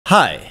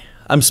Hi,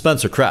 I'm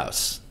Spencer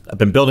Krause. I've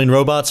been building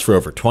robots for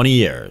over 20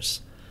 years.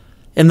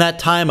 In that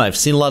time, I've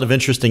seen a lot of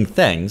interesting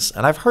things,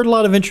 and I've heard a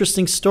lot of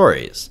interesting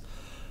stories.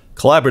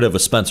 Collaborative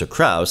with Spencer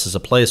Krause is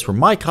a place where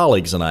my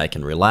colleagues and I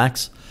can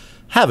relax,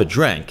 have a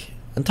drink,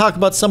 and talk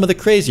about some of the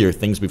crazier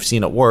things we've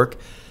seen at work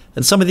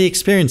and some of the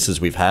experiences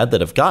we've had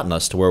that have gotten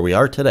us to where we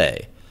are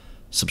today.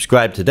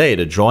 Subscribe today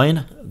to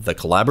join the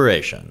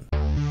collaboration.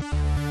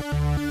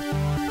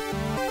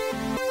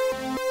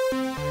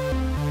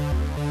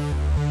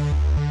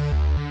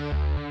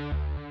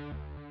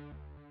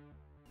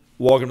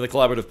 Welcome to the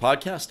Collaborative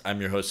Podcast.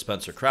 I'm your host,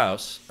 Spencer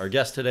Krause. Our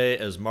guest today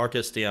is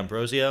Marcus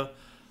D'Ambrosio.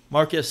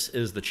 Marcus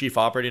is the Chief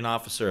Operating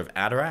Officer of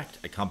Adaract,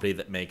 a company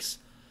that makes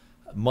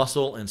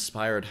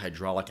muscle-inspired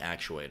hydraulic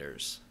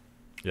actuators.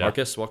 Yeah.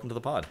 Marcus, welcome to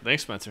the pod.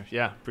 Thanks, Spencer.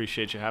 Yeah,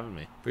 appreciate you having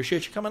me.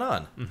 Appreciate you coming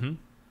on.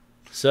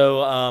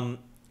 So,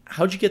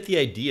 how'd you get the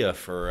idea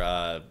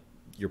for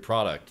your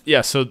product?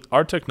 Yeah, so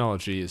our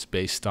technology is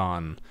based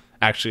on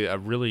actually a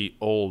really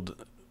old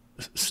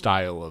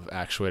style of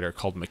actuator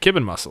called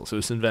McKibben muscles. It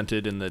was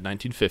invented in the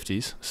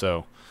 1950s,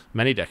 so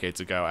many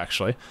decades ago,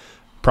 actually,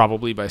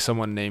 probably by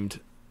someone named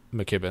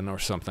McKibben or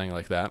something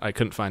like that. I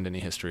couldn't find any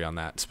history on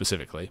that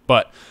specifically.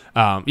 But,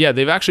 yeah,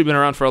 they've actually been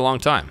around for a long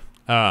time,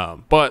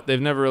 but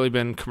they've never really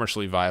been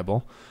commercially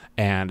viable.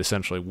 And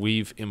essentially,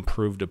 we've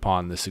improved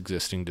upon this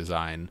existing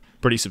design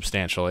pretty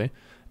substantially,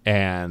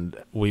 and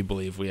we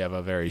believe we have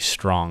a very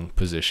strong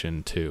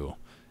position to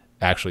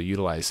actually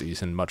utilize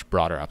these in much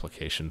broader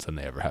applications than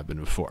they ever have been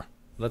before.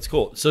 That's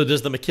cool. So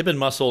does the McKibben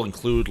muscle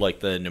include like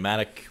the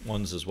pneumatic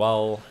ones as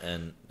well,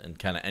 and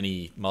kind of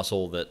any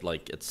muscle that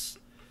like it's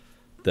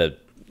the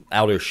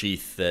outer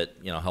sheath that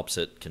helps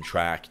it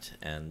contract,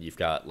 and you've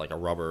got like a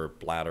rubber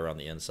bladder on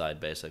the inside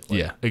basically?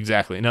 Yeah,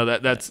 exactly. No,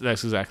 that's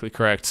exactly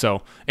correct.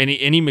 So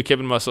any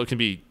McKibben muscle can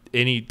be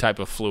any type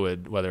of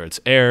fluid, whether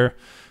it's air,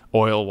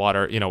 oil,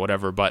 water,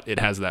 whatever, but it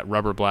has that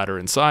rubber bladder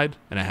inside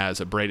and it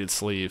has a braided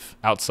sleeve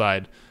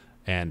outside.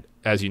 And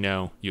as you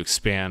know, you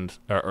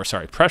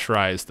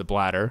pressurize the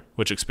bladder,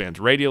 which expands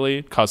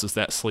radially, causes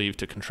that sleeve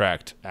to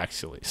contract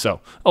axially.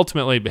 So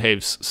ultimately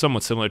behaves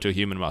somewhat similar to a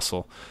human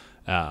muscle,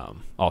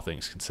 all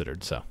things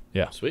considered. So,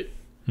 yeah. Sweet.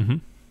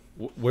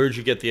 Mm-hmm. Where did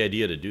you get the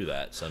idea to do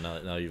that? So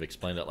now you've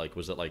explained it. Like,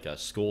 was it like a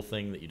school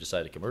thing that you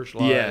decided to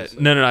commercialize? Yeah.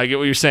 No, I get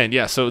what you're saying.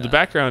 Yeah. So the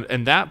background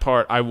and that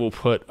part I will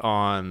put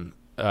on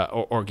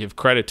or give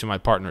credit to my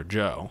partner,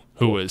 Joe,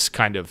 who was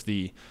kind of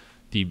the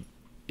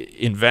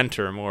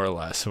inventor, more or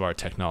less, of our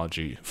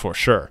technology for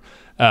sure.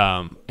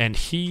 And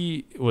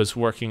he was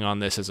working on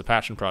this as a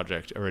passion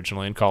project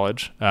originally in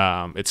college.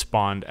 It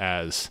spawned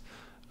as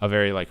a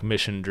very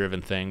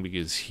mission-driven thing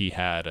because he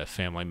had a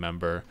family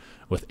member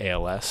with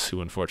ALS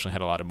who unfortunately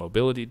had a lot of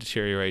mobility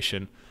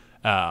deterioration.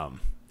 And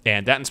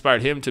that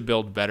inspired him to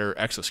build better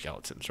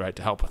exoskeletons, right,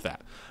 to help with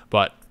that.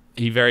 But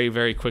he very,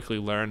 very quickly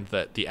learned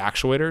that the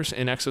actuators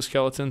in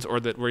exoskeletons, or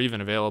that were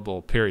even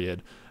available,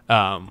 period,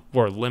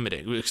 were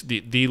limiting,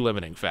 the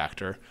limiting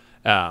factor.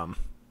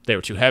 They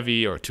were too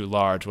heavy or too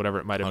large, whatever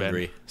it might have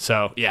been.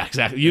 So, yeah,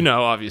 exactly.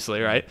 Obviously,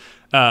 right?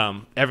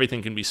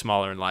 Everything can be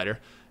smaller and lighter.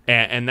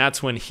 And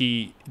that's when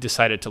he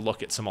decided to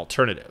look at some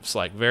alternatives,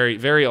 like very,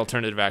 very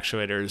alternative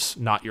actuators,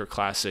 not your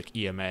classic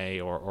EMA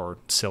or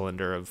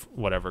cylinder of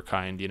whatever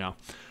kind, Did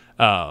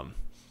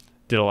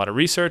a lot of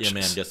research. EMA,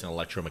 I'm guessing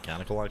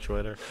electromechanical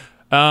actuator?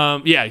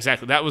 Yeah,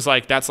 exactly. That's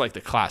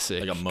the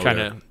classic like a motor. Kind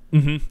of.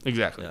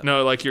 Exactly. Yeah.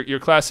 No, like your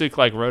classic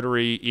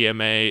rotary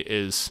EMA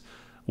is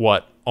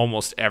what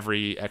almost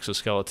every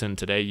exoskeleton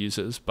today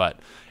uses, but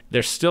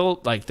they're still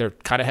they're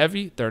kind of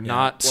heavy. They're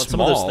not small.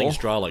 Some of those things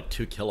draw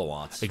 2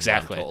 kilowatts.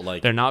 Exactly.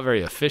 They're not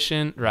very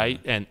efficient, right?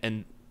 Yeah.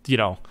 And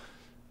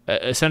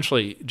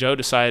essentially Joe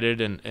decided,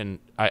 and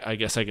I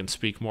guess I can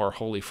speak more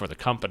wholly for the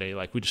company.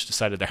 We just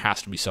decided there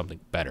has to be something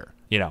better,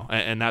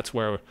 and that's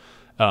where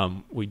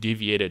we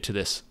deviated to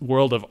this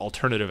world of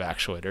alternative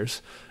actuators.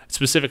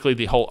 Specifically,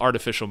 the whole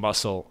artificial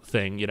muscle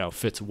thing,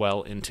 fits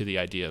well into the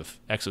idea of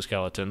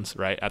exoskeletons,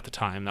 right? At the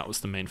time, that was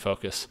the main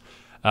focus.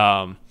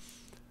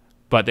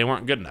 But they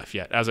weren't good enough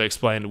yet. As I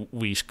explained,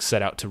 we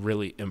set out to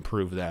really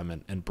improve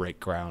them and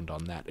break ground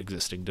on that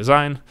existing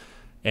design.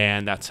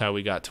 And that's how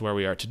we got to where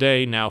we are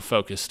today, now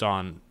focused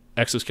on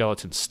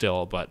exoskeletons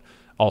still, but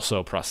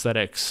also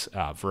prosthetics,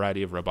 a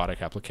variety of robotic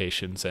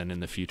applications, and in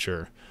the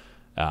future,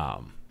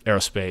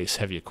 aerospace,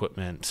 heavy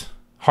equipment.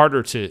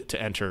 Harder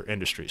to enter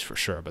industries for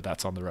sure, but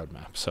that's on the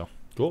roadmap. So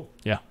cool.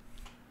 Yeah,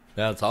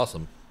 that's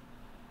awesome.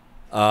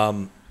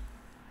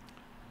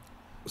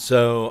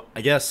 So I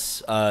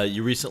guess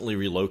you recently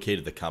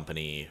relocated the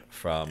company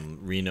from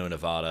Reno,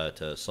 Nevada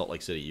to Salt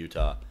Lake City,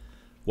 Utah.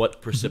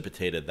 What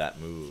precipitated that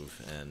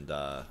move, and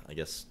I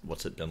guess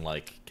what's it been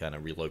like kind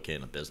of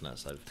relocating a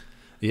business?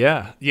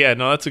 No,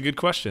 that's a good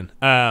question.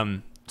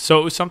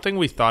 So it was something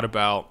we thought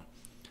about.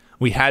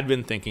 We had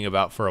been thinking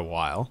about for a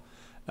while.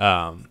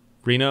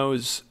 Reno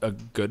is a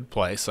good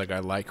place. I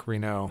like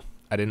Reno.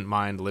 I didn't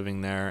mind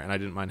living there, and I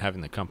didn't mind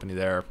having the company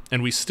there.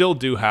 And we still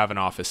do have an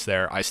office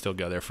there. I still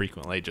go there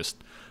frequently,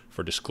 just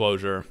for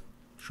disclosure.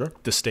 Sure.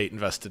 the state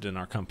invested in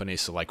our company,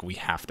 so like we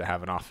have to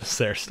have an office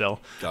there still,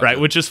 Gotcha. right?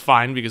 Which is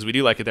fine because we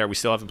do like it there. We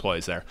still have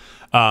employees there,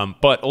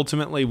 but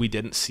ultimately we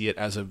didn't see it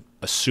as a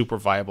super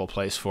viable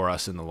place for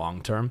us in the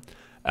long term.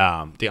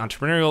 The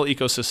entrepreneurial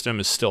ecosystem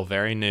is still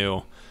very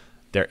new.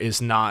 There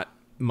is not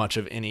much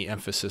of any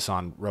emphasis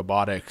on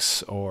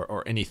robotics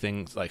or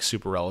anything like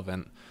super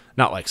relevant.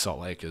 Not like Salt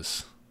Lake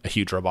is a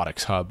huge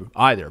robotics hub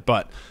either,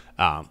 but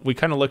we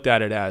kind of looked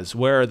at it as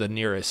where are the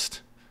nearest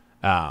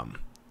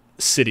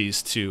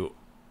cities to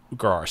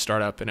grow our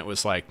startup, and it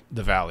was like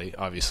the Valley,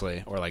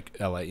 obviously, or like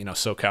LA,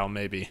 SoCal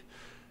maybe.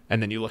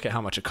 And then you look at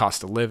how much it costs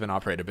to live and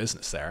operate a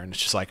business there, and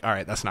it's just like, all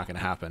right, that's not going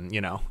to happen,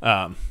 we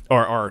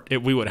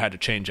would have had to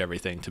change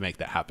everything to make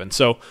that happen.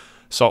 So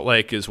Salt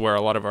Lake is where a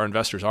lot of our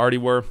investors already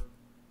were.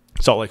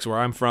 Salt Lake's where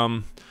I'm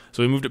from.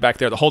 So we moved it back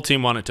there. The whole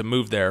team wanted to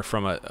move there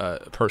from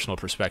a personal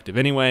perspective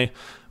anyway.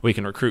 We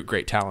can recruit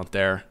great talent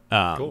there.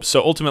 Cool.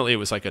 So ultimately it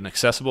was like an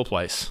accessible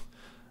place.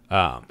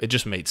 It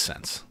just made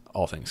sense,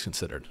 all things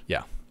considered.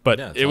 Yeah. But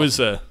it was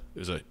a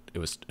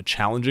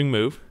challenging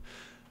move.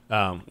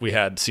 We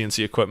had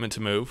CNC equipment to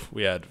move.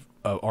 We had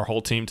our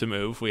whole team to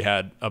move. We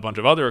had a bunch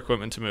of other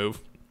equipment to move.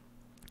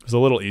 It was a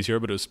little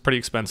easier, but it was pretty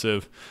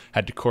expensive.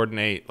 Had to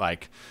coordinate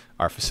like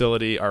our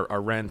facility,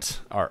 our rent,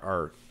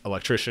 our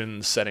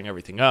electricians setting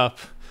everything up,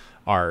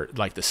 the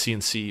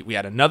CNC. We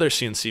had another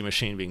CNC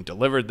machine being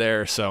delivered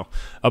there. So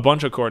a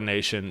bunch of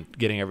coordination,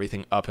 getting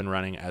everything up and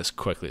running as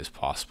quickly as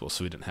possible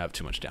so we didn't have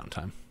too much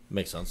downtime.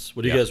 Makes sense.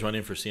 What are you guys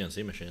running for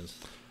CNC machines?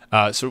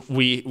 So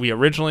we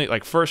originally,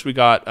 first we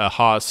got a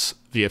Haas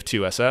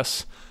VF2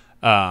 SS,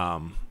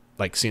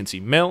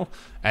 CNC mill.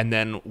 And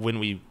then when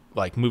we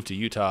moved to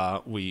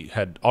Utah, we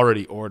had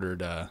already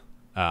ordered a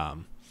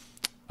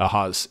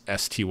Haas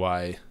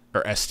STY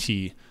or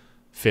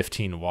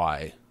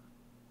ST15Y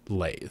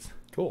lathe.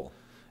 Cool.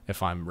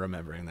 If I'm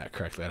remembering that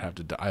correctly, I have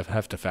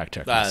to fact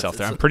check myself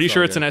there. I'm pretty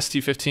sure it's an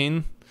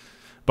ST15.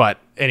 But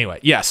anyway,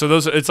 yeah, so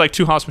it's like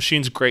two Haas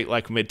machines, great,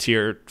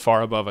 mid-tier,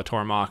 far above a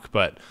Tormach,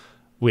 but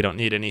we don't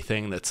need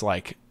anything that's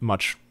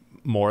much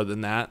more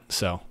than that.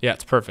 So yeah,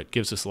 it's perfect.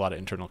 Gives us a lot of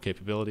internal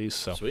capabilities.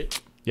 So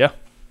sweet. Yeah.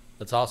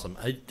 That's awesome.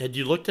 Had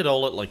you looked at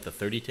all at the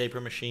 30 taper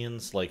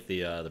machines, like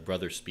the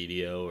Brother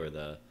Speedio or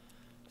the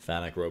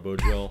Fanuc Robo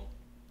Drill?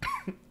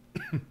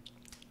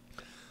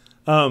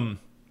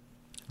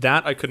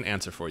 That I couldn't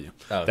answer for you.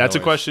 Oh, that's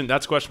no a question.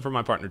 That's a question for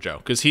my partner Joe,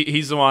 because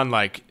he's the one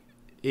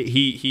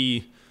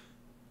he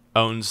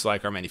owns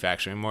our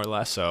manufacturing more or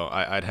less. So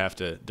I'd have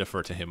to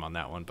defer to him on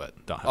that one.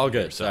 But don't have all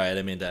good. Sorry, I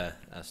didn't mean to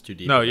ask too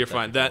deep. No, you're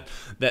fine. That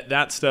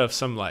stuff.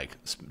 Some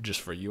just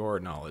for your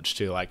knowledge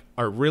too,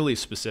 are really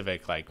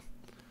specific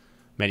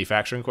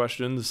manufacturing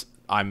questions.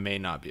 I may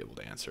not be able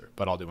to answer,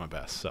 but I'll do my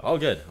best. So all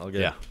good. All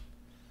good.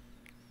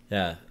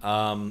 Yeah.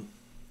 Yeah.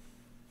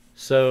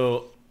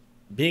 So,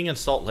 being in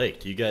Salt Lake,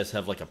 do you guys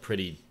have a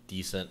pretty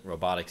decent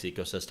robotics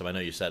ecosystem? I know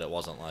you said it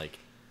wasn't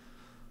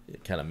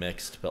kind of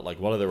mixed, but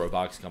what other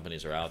robotics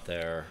companies are out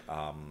there?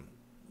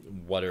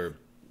 What are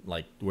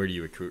where do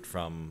you recruit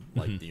from?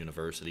 The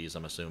universities,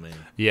 I'm assuming.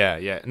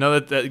 Yeah. No,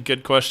 that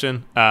good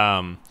question.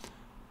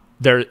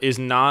 There is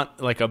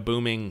not a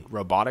booming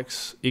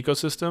robotics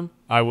ecosystem,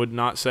 I would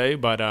not say,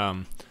 but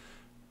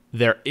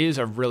there is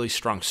a really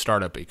strong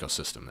startup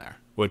ecosystem there,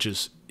 which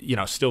is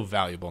still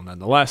valuable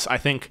nonetheless. I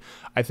think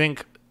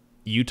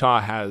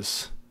Utah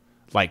has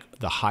the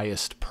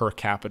highest per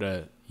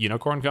capita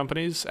unicorn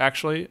companies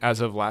actually as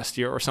of last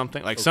year or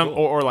something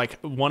or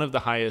one of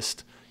the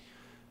highest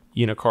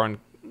unicorn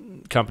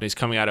companies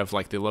coming out of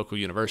the local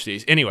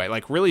universities. Anyway,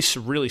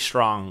 really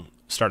strong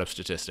startup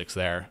statistics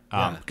there.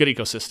 Good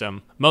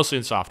ecosystem, mostly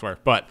in software,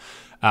 but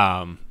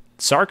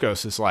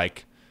Sarcos is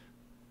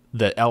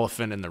the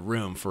elephant in the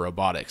room for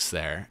robotics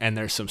there, and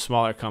there's some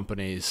smaller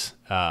companies,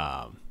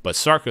 but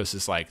Sarcos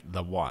is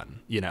the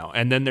one,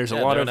 and then there's a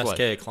lot of an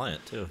SKA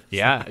client too.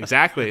 Yeah,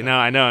 exactly. No,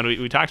 I know, and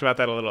we talked about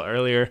that a little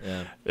earlier.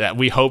 Yeah. That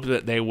we hope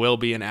that they will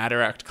be an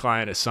Adaract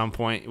client at some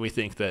point. We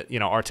think that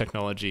our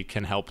technology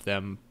can help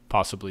them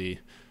possibly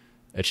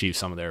achieve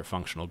some of their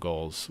functional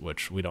goals,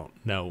 which we don't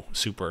know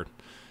super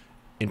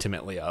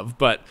intimately of,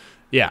 but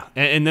yeah.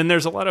 And then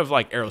there's a lot of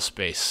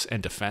aerospace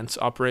and defense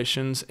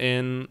operations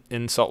in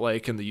Salt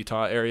Lake and the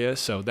Utah area.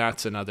 So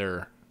that's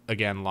another,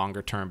 again,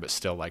 longer term, but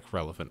still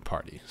relevant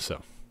party.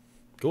 So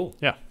cool.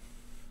 Yeah.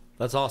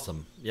 That's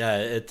awesome. Yeah.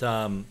 It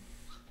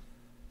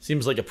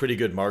seems like a pretty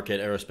good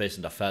market, aerospace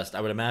and defense. I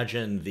would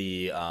imagine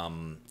the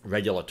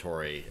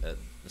regulatory,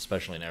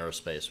 especially in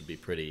aerospace, would be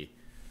pretty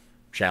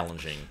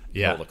challenging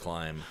hill to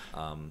climb.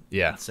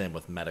 Same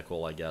with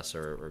medical, I guess,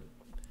 or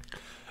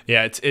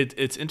yeah,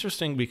 it's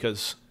interesting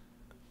because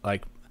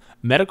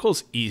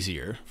medical's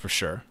easier for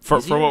sure for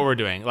what we're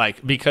doing,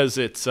 because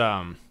it's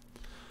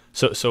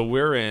so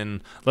we're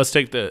in, let's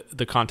take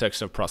the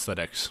context of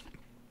prosthetics.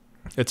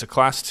 It's a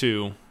class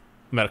 2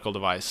 medical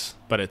device,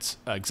 but it's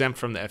exempt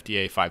from the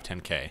FDA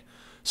 510K.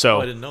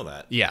 So I didn't know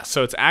that. Yeah,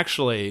 so it's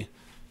actually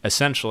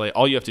essentially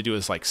all you have to do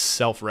is like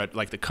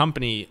like the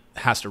company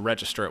has to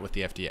register it with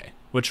the FDA,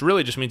 which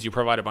really just means you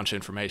provide a bunch of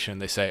information.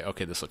 They say,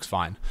 okay, this looks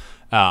fine.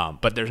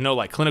 But there's no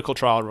like clinical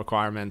trial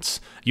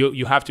requirements.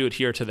 You have to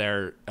adhere to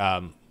their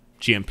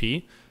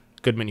GMP,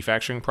 good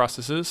manufacturing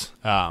processes,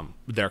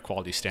 their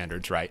quality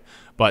standards, right?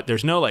 But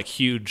there's no like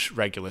huge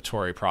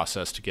regulatory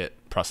process to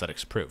get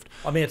prosthetics approved.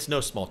 I mean, it's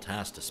no small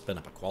task to spin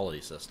up a quality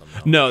system.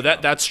 No,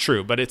 that's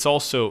true. But it's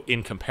also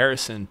in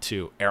comparison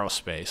to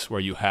aerospace,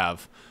 where you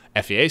have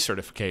FAA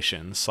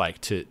certifications,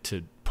 like to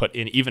put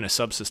in even a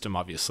subsystem,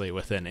 obviously,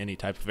 within any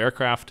type of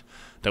aircraft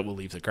that will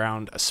leave the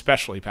ground,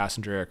 especially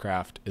passenger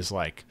aircraft, is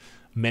like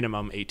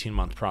minimum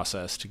 18-month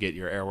process to get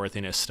your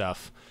airworthiness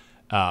stuff.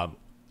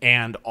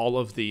 And all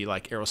of the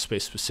like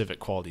aerospace specific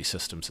quality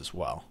systems as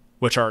well,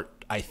 which are,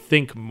 I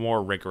think,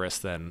 more rigorous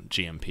than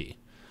GMP.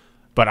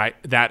 But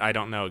I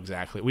don't know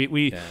exactly.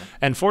 We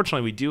and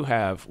fortunately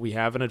we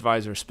have an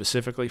advisor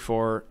specifically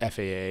for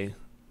FAA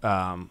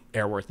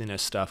airworthiness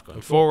stuff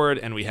going forward,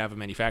 and we have a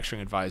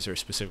manufacturing advisor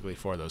specifically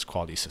for those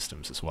quality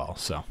systems as well.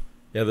 So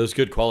yeah, those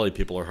good quality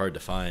people are hard to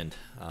find.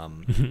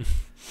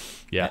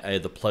 Yeah, I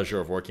had the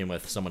pleasure of working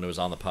with someone who was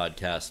on the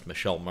podcast,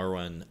 Michelle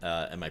Merwin,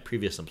 at my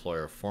previous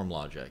employer,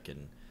 FormLogic,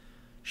 and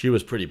she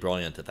was pretty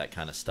brilliant at that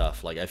kind of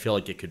stuff. Like, I feel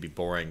like it could be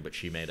boring, but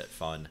she made it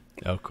fun.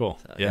 Oh, cool.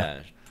 So,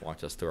 yeah, she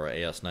walked us through our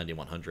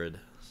AS9100.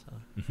 So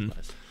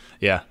nice.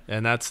 Yeah,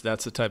 and that's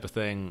the type of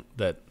thing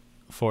that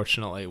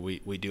fortunately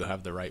we do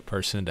have the right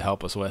person to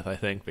help us with, I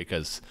think,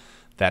 because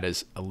that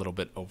is a little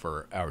bit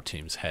over our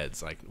team's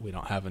heads. Like, we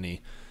don't have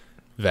any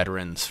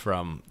veterans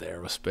from the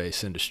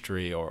aerospace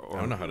industry or I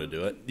don't know how to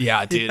do it.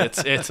 Yeah, dude,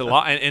 it's a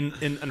lot. And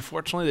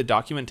unfortunately, the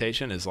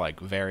documentation is like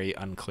very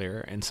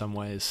unclear in some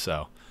ways,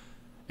 so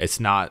it's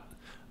not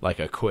like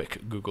a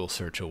quick Google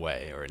search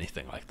away or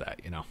anything like that,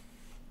 you know?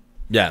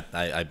 Yeah,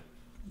 I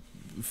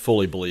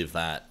fully believe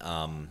that.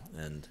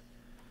 And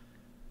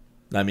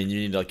I mean,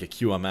 you need like a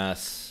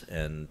QMS,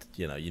 and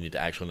you need to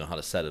actually know how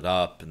to set it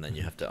up, and then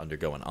you have to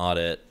undergo an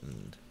audit,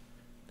 and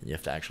then you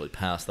have to actually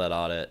pass that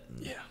audit.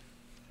 Yeah.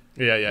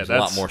 There's a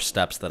lot more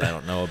steps that I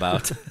don't know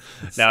about.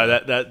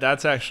 No,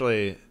 that's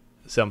actually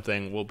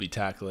something we'll be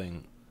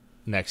tackling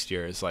next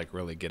year, is like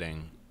really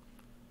getting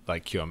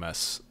like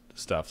QMS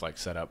stuff like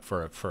set up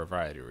for a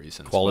variety of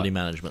reasons. Quality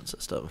management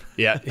system.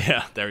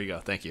 Yeah, there you go.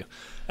 Thank you.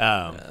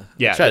 I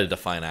try to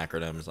define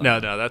acronyms. No,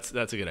 that's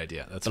a good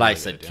idea. That's but I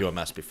said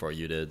QMS before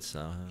you did,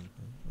 so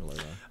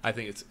I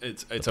think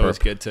it's always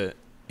good to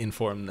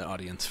inform the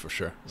audience for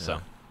sure. Yeah.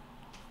 So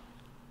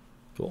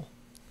cool.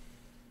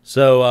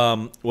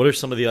 So what are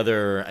some of the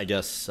other, I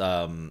guess,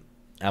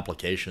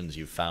 applications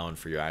you've found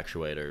for your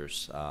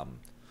actuators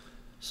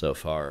so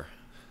far?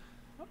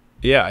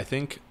 Yeah, I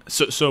think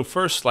so.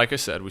 First, like I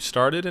said, we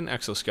started in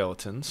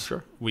exoskeletons.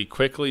 Sure. We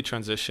quickly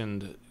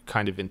transitioned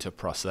kind of into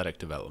prosthetic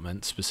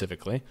development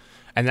specifically,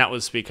 and that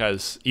was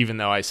because even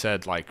though I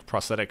said like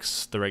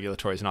prosthetics, the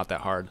regulatory is not that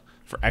hard,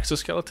 for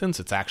exoskeletons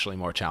it's actually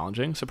more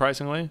challenging,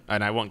 surprisingly.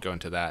 And I won't go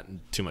into that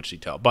in too much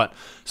detail. But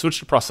switch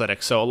to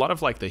prosthetics. So a lot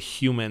of like the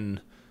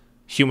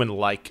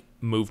human-like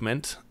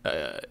movement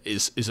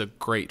is a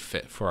great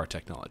fit for our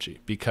technology,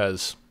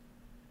 because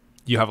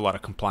you have a lot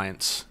of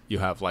compliance. You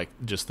have like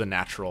just the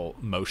natural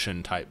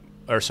muscle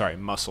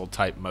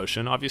type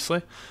motion,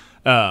 obviously.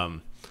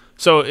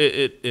 So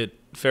it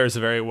fares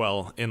very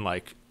well in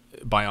like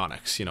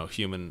bionics,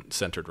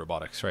 human-centered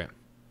robotics, right?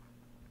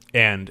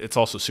 And it's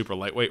also super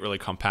lightweight, really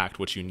compact,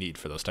 which you need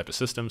for those type of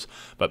systems.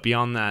 But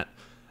beyond that,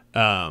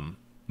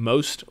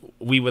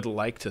 we would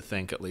like to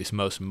think at least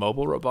most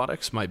mobile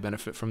robotics might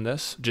benefit from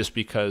this, just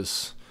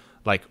because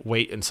like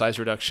weight and size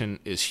reduction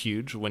is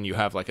huge when you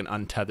have like an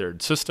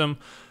untethered system.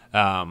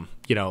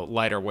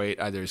 Lighter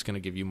weight either is going to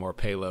give you more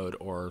payload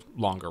or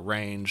longer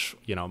range,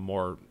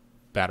 more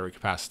battery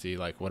capacity,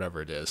 like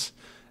whatever it is,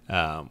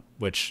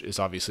 which is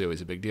obviously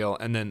always a big deal.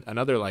 And then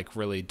another like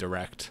really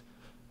direct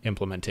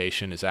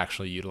implementation is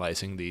actually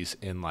utilizing these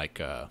in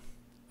like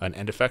an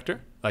end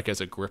effector, like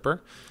as a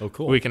gripper. Oh,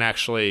 cool. We can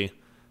actually,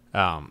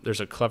 there's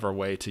a clever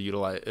way to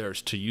utilize or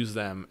to use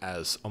them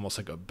as almost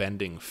like a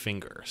bending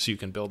finger. So you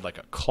can build like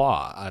a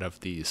claw out of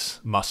these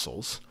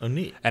muscles. Oh,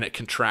 neat. And it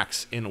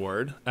contracts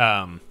inward,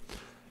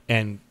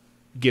 and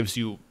gives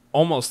you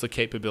almost the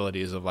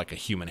capabilities of like a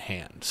human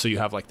hand. So you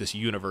have like this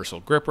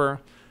universal gripper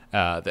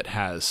that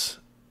has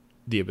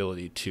the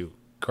ability to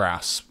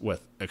grasp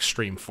with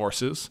extreme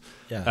forces,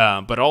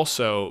 but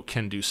also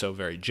can do so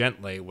very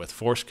gently with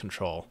force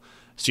control.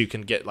 So you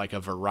can get like a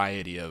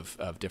variety of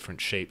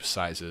different shapes,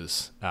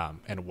 sizes,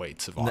 and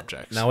weights of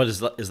objects. Now,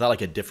 is that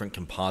like a different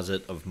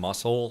composite of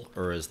muscle,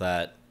 or is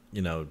that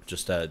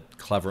just a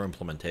clever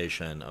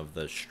implementation of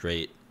the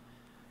straight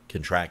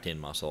contracting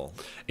muscle?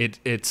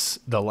 It's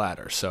the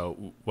latter.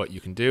 So what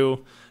you can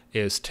do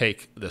is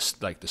take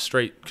this like the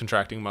straight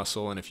contracting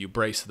muscle, and if you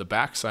brace the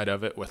backside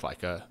of it with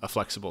like a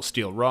flexible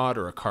steel rod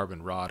or a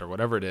carbon rod or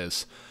whatever it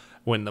is,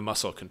 when the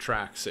muscle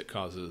contracts, it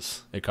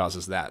causes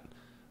that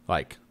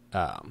like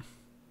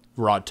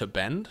rod to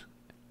bend,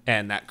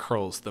 and that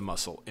curls the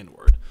muscle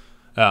inward.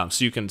 So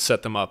you can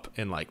set them up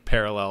in like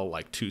parallel,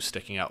 like two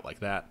sticking out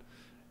like that,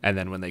 and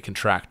then when they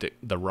contract it,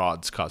 the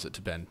rods cause it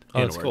to bend Oh,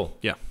 inward. that's cool.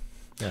 Yeah.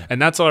 Yeah.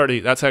 And that's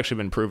actually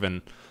been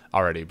proven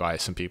already by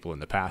some people in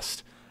the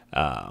past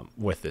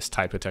with this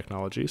type of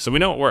technology. So we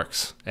know it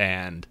works,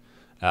 and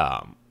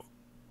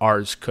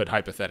ours could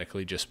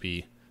hypothetically just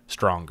be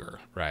stronger,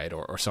 right,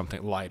 or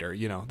something lighter.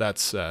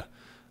 That's the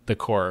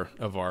core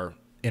of our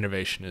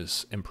innovation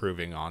is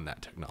improving on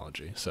that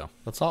technology. So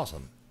That's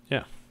awesome.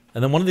 yeah.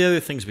 And then one of the other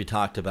things we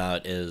talked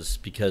about is,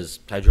 because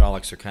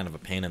hydraulics are kind of a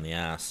pain in the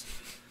ass,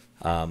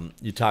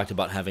 you talked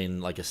about having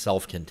like a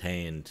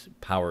self-contained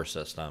power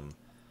system.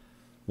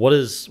 What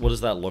does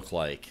that look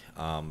like?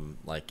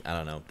 Like, I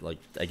don't know, like,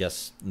 I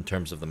guess in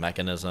terms of the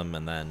mechanism,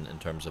 and then in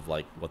terms of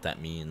like what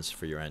that means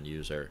for your end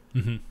user.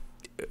 Mm-hmm.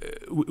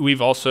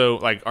 We've also,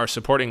 like,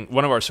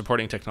 one of our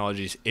supporting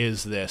technologies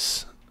is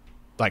this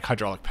like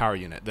hydraulic power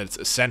unit that's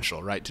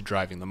essential, right, to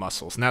driving the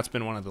muscles. And that's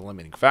been one of the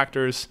limiting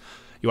factors.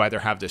 You either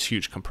have this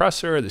huge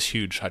compressor, this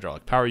huge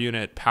hydraulic power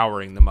unit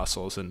powering the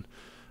muscles, and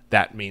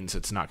that means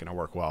it's not going to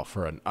work well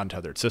for an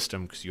untethered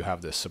system because you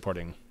have this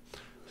supporting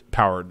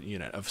powered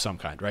unit of some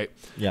kind, right?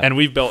 Yeah. And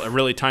we've built a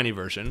really tiny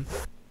version.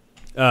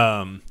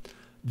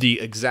 The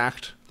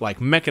exact like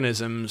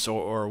mechanisms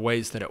or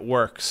ways that it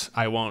works,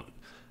 I won't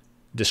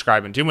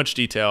describe in too much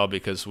detail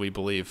because we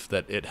believe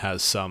that it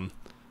has some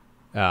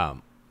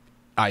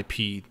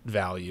IP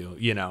value,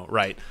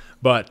 right?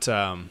 But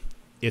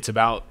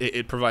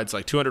it provides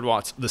like 200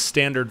 watts. The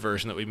standard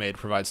version that we made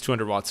provides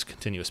 200 watts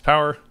continuous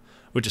power,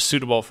 which is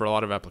suitable for a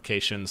lot of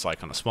applications,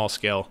 like on a small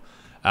scale.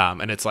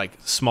 And it's like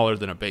smaller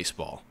than a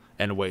baseball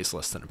and weighs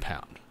less than a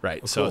pound,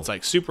 right? Oh, so cool. it's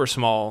like super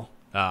small,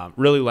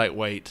 really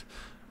lightweight,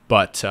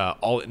 but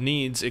all it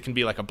needs, it can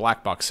be like a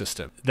black box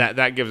system.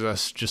 That gives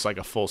us just like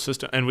a full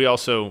system. And we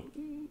also,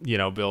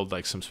 build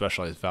like some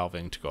specialized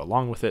valving to go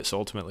along with it. So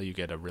ultimately you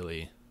get a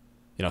really,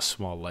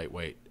 small,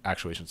 lightweight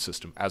actuation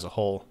system as a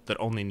whole that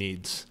only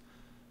needs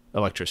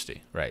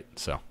electricity, right?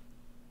 So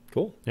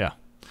Cool. yeah,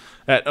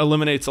 it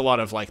eliminates a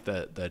lot of like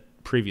the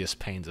previous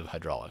pains of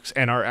hydraulics,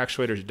 and our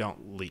actuators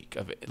don't leak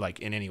of it, like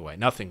in any way.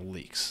 Nothing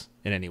leaks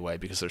in any way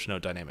because there's no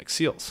dynamic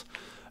seals.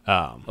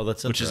 That's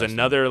which is interesting.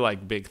 another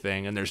like big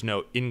thing. And there's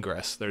no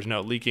ingress. There's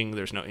no leaking.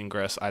 There's no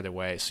ingress either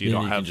way. So you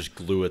can just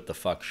glue it the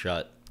fuck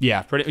shut.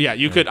 Yeah,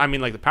 you could. I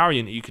mean, like the power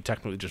unit, you could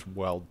technically just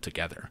weld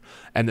together,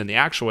 and then the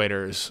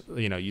actuators.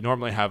 You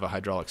normally have a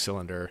hydraulic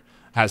cylinder,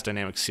 has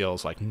dynamic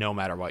seals. Like no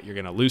matter what, you're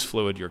going to lose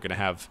fluid. You're going to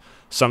have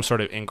some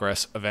sort of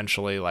ingress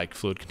eventually, like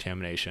fluid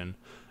contamination.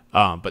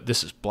 But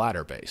this is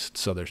bladder based,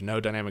 so there's no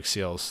dynamic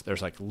seals.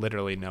 There's like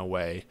literally no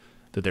way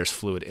that there's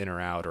fluid in or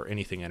out or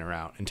anything in or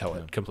out until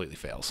it completely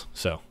fails.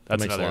 So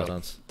that's makes a lot another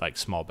of sense. like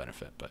small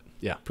benefit. But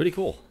yeah, Pretty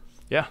cool.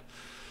 yeah,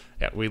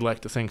 we'd like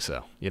to think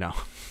so.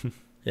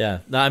 Yeah.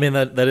 No, I mean,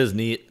 that is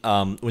neat.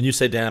 When you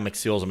say dynamic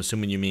seals, I'm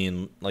assuming you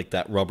mean like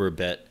that rubber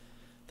bit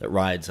that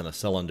rides in a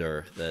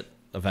cylinder that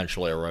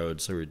eventually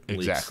erodes or leaks,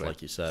 Exactly.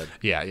 like you said.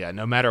 Yeah.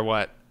 No matter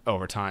what,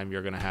 over time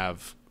you're going to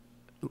have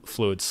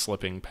fluid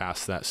slipping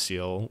past that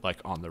seal, like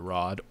on the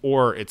rod,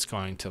 or it's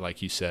going to,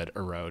 like you said,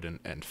 erode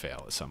and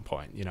fail at some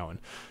point. And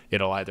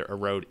it'll either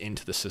erode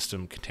into the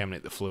system,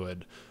 contaminate the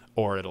fluid,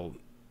 or it'll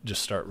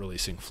just start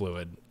releasing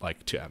fluid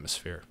like to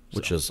atmosphere,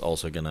 Which is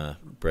also going to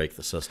break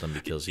the system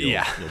because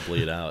you'll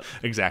bleed out.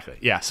 Exactly.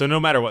 Yeah. So no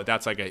matter what,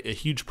 that's like a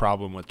huge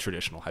problem with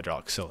traditional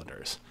hydraulic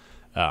cylinders.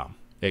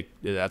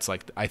 That's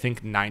like, I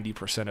think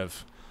 90%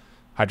 of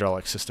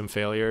hydraulic system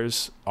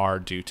failures are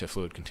due to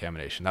fluid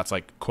contamination. That's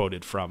like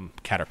quoted from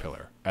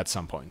Caterpillar at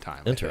some point in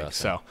time. Interesting.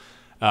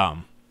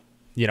 So,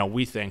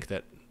 we think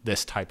that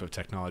this type of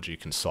technology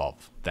can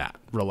solve that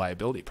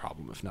reliability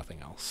problem, if nothing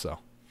else. So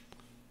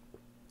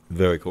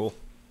Very cool.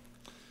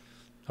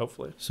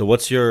 hopefully. So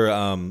what's your,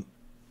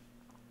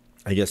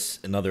 I guess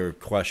another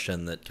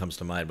question that comes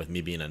to mind with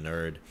me being a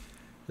nerd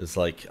is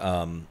like,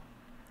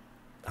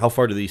 how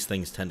far do these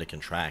things tend to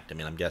contract? I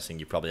mean, I'm guessing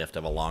you probably have to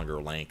have a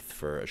longer length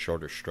for a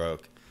shorter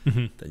stroke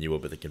than you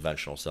would with a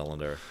conventional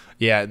cylinder.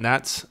 Yeah, and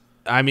that's,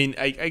 I mean,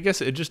 I guess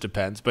it just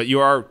depends, but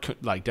you are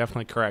like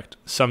definitely correct.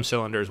 Some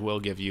cylinders will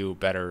give you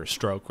better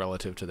stroke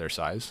relative to their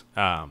size,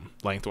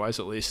 lengthwise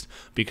at least,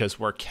 because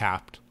we're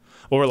capped,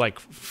 or like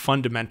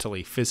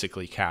fundamentally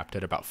physically capped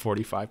at about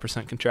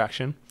 45%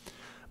 contraction,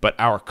 but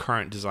our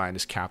current design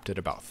is capped at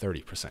about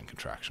 30%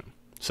 contraction.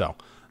 So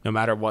no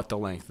matter what the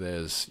length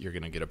is, you're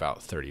going to get about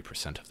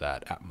 30% of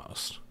that at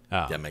most.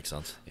 That makes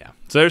sense. Yeah.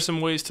 So there's some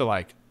ways to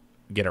like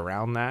get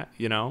around that,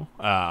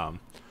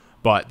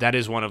 but that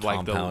is one of like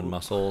Compound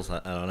muscles. I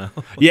don't know.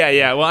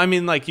 Yeah. Well, I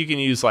mean, like you can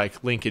use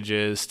like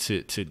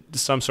linkages to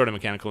some sort of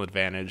mechanical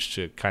advantage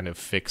to kind of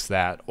fix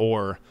that,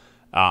 or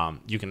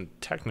you can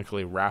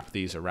technically wrap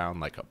these around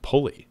like a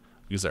pulley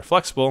because they're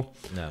flexible.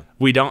 No.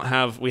 We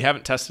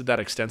haven't tested that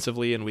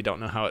extensively, and we don't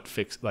know how it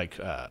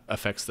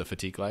affects the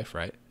fatigue life,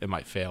 right? It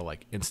might fail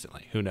like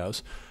instantly. Who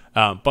knows?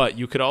 But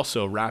you could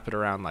also wrap it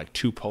around like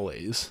two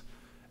pulleys,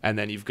 and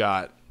then you've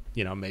got,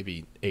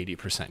 maybe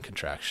 80%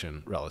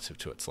 contraction relative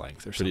to its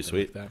length or Pretty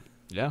something sweet. like that.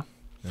 Yeah.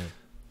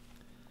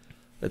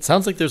 It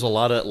sounds like there's a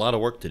lot of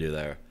work to do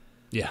there.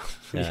 Yeah.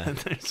 Yeah.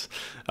 There's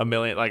a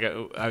million, like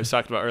I was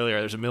talking about earlier,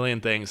 there's a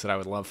million things that I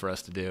would love for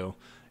us to do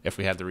if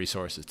we had the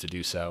resources to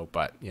do so.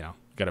 But,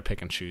 got to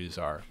pick and choose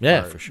our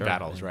for sure.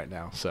 battles right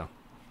now. So,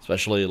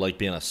 especially like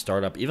being a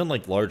startup, even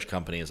like large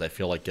companies, I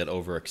feel like get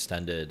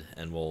overextended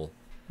and will,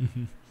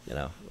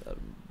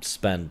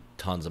 spend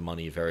tons of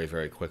money very,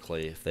 very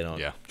quickly if they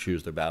don't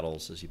choose their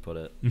battles, as you put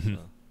it. So.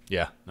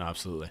 Yeah, no,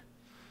 absolutely.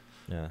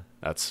 Yeah.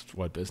 That's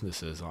what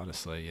business is,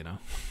 honestly,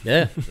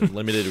 Yeah.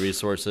 Limited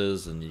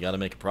resources and you got to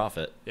make a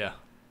profit. Yeah.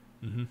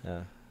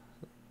 Yeah.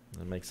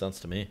 That makes sense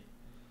to me.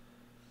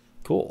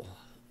 Cool.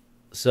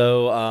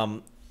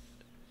 So,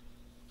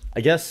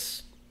 I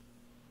guess,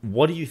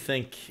 what do you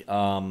think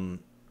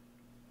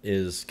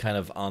is kind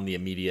of on the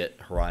immediate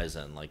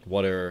horizon? Like,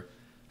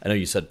 I know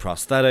you said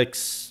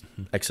prosthetics,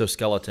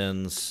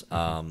 exoskeletons.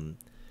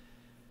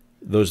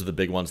 Those are the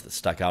big ones that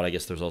stuck out. I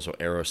guess there's also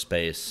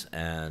aerospace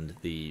and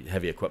the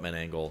heavy equipment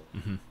angle.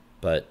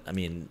 But, I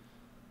mean,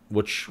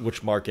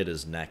 which market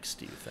is next,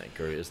 do you think?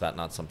 Or is that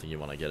not something you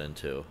want to get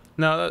into?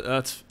 No,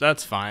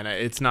 that's fine.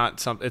 It's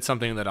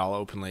something that I'll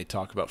openly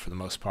talk about for the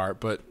most part.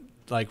 But,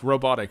 like,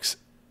 robotics,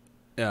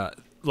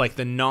 like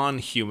the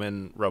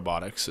non-human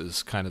robotics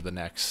is kind of the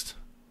next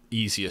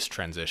easiest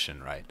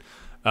transition, right?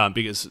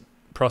 Because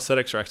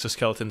prosthetics or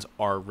exoskeletons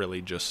are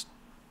really just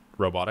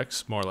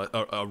robotics, more like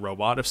a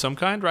robot of some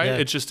kind, right? Yeah,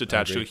 it's just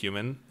attached to a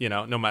human,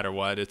 no matter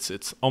what.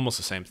 It's almost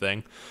the same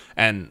thing.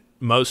 And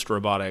most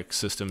robotic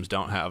systems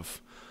don't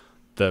have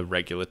the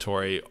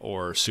regulatory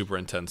or super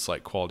intense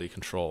like quality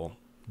control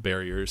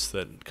barriers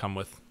that come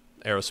with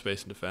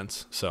aerospace and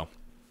defense. So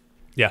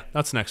yeah,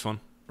 that's the next one.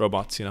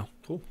 Robots,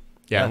 Cool.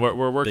 Yeah,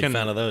 we're working. Big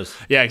fan of those.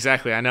 Yeah,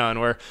 exactly. I know, and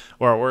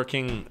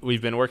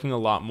we've been working a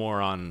lot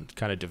more on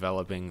kind of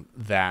developing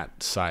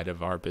that side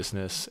of our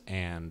business,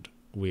 and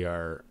we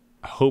are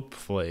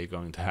hopefully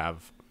going to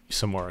have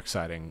some more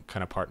exciting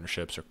kind of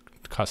partnerships or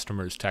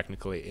customers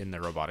technically in the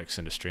robotics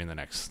industry in the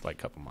next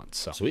couple months.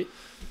 So sweet.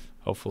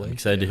 Hopefully, I'm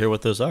excited to hear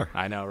what those are.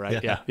 I know,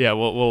 right? Yeah.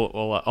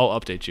 I'll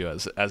update you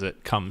as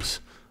it comes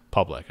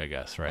public, I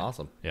guess. Right.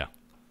 Awesome. Yeah.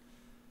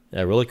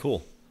 Yeah, really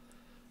cool.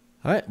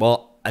 All right.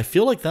 Well, I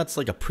feel like that's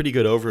like a pretty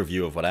good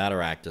overview of what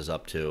Adaract is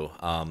up to.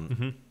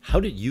 How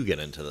did you get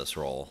into this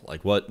role?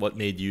 Like, what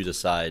made you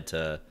decide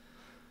to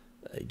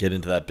get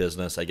into that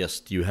business? I guess,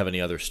 do you have any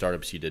other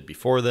startups you did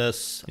before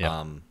this?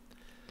 Yeah.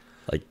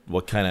 Like,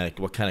 what kind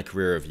of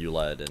career have you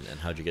led, and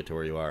how'd you get to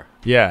where you are?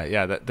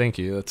 Yeah. Thank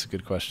you. That's a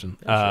good question.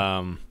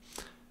 Yeah, sure.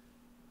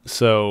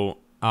 So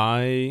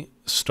I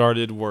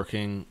started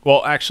working.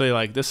 Well,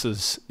 actually, this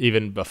is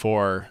even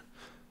before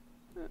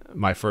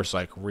my first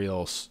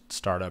real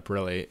startup,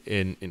 really,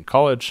 in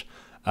college.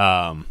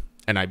 And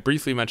I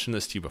briefly mentioned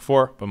this to you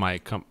before, but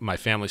my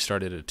family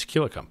started a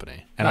tequila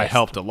company, and Nice. I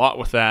helped a lot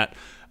with that.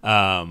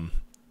 And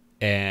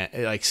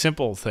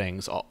simple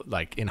things,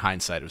 in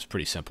hindsight, it was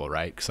pretty simple,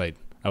 right? Because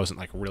I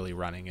wasn't really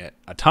running it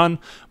a ton,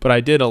 but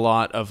I did a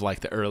lot of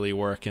the early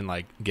work and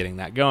getting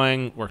that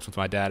going. Worked with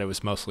my dad. It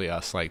was mostly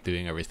us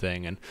doing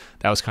everything, and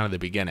that was kind of the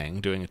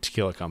beginning, doing a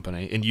tequila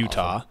company in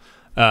Utah.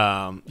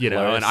 Awesome.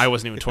 And I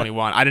wasn't even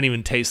 21. I didn't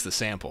even taste the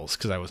samples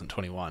because I wasn't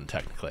 21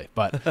 technically.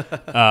 But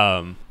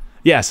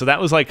so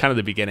that was kind of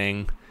the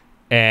beginning,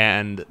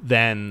 and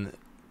then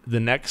the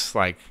next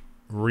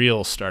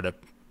real startup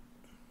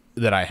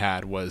that I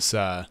had was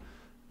a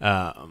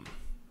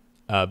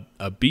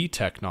bee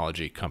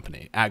technology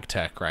company, ag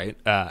tech, right?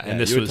 And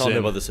this you were was telling me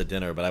about this at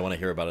dinner, but I want to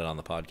hear about it on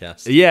the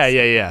podcast.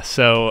 Yeah.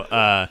 So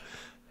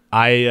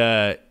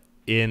I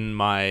in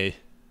my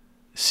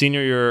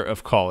senior year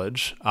of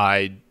college,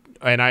 I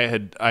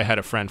had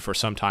a friend for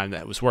some time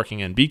that was working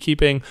in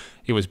beekeeping.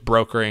 He was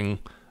brokering,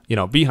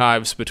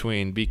 beehives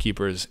between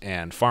beekeepers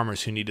and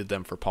farmers who needed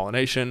them for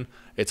pollination.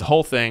 It's a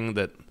whole thing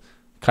that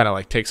kind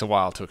of takes a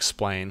while to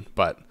explain,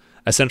 but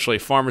essentially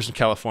farmers in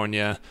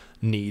California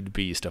need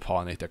bees to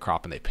pollinate their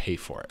crop, and they pay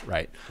for it,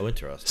 right? Oh,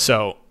 interesting.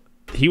 So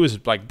he was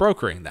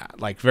brokering that,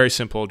 very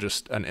simple,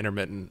 just an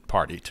intermittent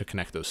party to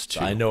connect those two.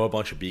 So I know a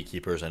bunch of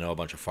beekeepers. I know a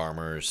bunch of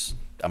farmers.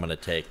 I'm going to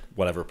take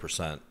whatever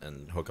percent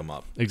and hook them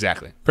up.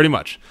 Exactly. Pretty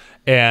much.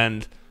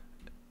 And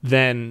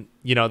then,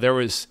 there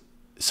was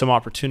some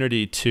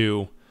opportunity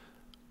to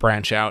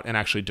branch out and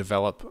actually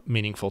develop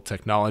meaningful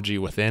technology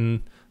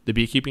within the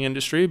beekeeping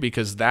industry,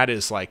 because that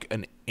is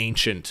an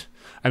ancient,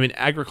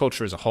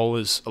 agriculture as a whole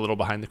is a little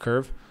behind the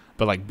curve,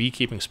 but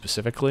beekeeping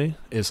specifically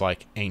is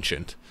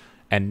ancient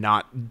and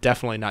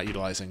definitely not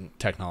utilizing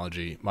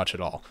technology much at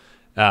all.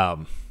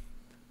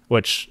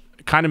 Which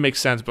kind of makes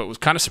sense, but was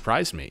kind of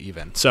surprised me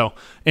even. So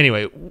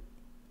anyway,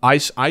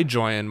 I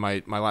joined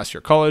my last year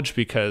of college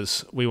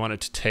because we wanted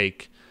to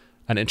take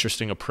an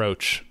interesting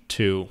approach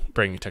to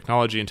bringing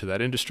technology into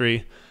that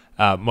industry.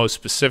 Most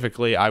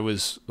specifically, I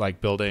was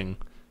building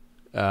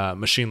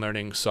machine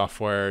learning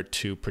software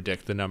to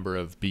predict the number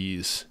of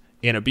bees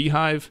in a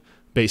beehive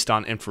based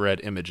on infrared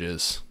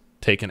images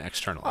taken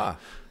externally.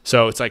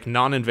 So it's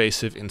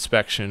non-invasive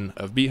inspection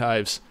of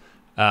beehives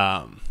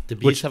Do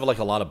bees have like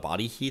a lot of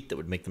body heat that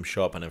would make them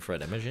show up on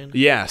infrared imaging?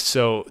 Yeah,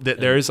 so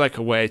there is like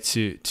a way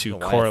to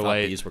correlate. I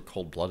thought bees were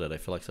cold blooded. I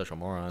feel like such a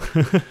moron.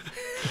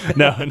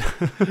 No,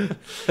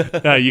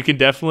 no, you can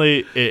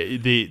definitely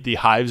the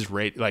hives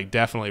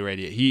definitely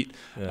radiate heat,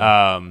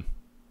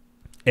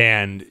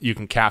 and you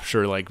can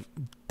capture like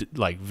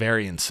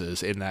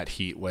variances in that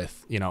heat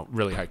with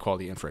really high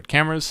quality infrared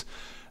cameras,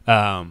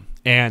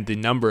 and the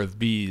number of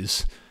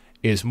bees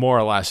is more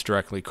or less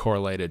directly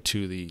correlated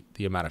to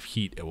the amount of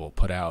heat it will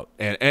put out,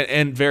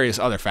 and various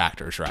other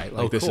factors, right?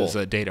 Like this is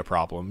a data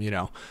problem,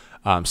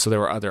 so there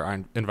were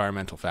other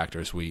environmental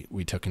factors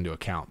we took into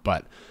account.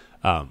 But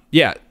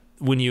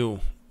when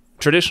you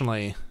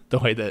traditionally, the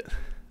way that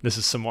this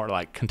is some more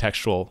like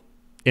contextual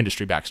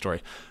industry backstory,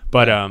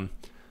 but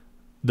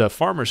the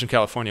farmers in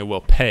California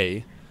will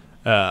pay.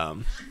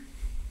 Thank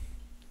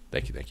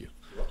you.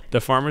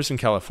 The farmers in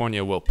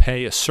California will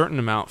pay a certain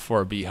amount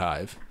for a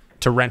beehive,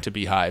 to rent a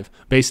beehive,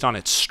 based on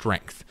its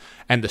strength.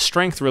 And the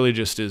strength really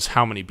just is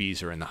how many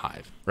bees are in the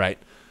hive, right?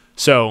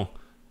 So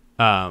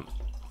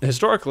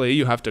historically,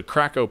 you have to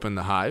crack open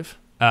the hive,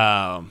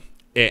 and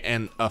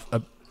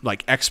a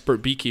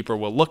expert beekeeper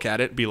will look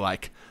at it and be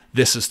like,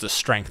 this is the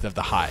strength of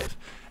the hive.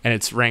 And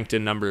it's ranked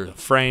in number of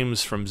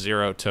frames from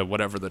 0 to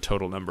whatever the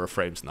total number of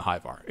frames in the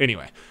hive are.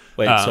 Anyway.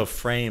 Wait, so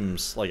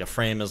frames, like a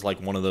frame is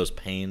like one of those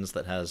panes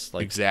that has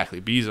like... Exactly,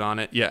 bees on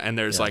it. Yeah, and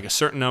there's like a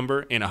certain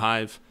number in a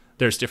hive.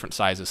 There's different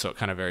sizes, so it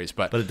kind of varies.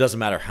 But it doesn't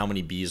matter how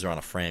many bees are on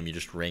a frame. You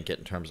just rank it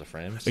in terms of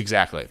frames?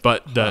 Exactly.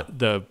 But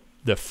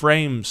the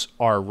frames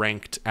are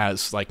ranked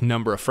as like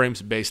number of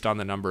frames based on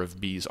the number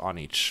of bees on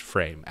each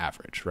frame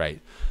average,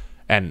 right?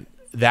 And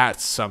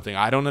that's something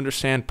I don't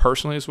understand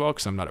personally as well,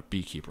 because I'm not a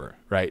beekeeper,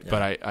 right? Yeah,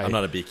 but I'm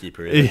not a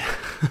beekeeper either.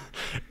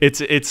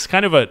 It's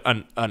kind of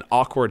an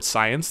awkward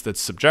science that's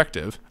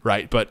subjective,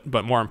 right? But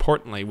more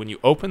importantly, when you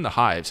open the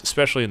hives,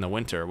 especially in the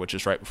winter, which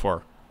is right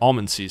before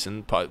almond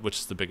season, which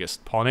is the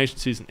biggest pollination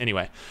season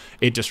anyway,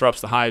 it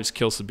disrupts the hives,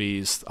 kills the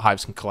bees. The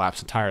hives can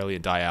collapse entirely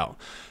and die out.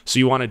 So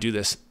you want to do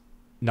this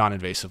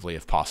non-invasively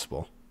if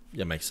possible.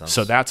 Yeah, makes sense.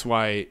 So that's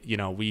why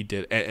we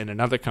did, and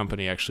another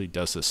company actually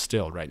does this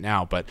still right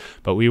now, but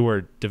we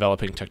were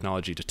developing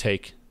technology to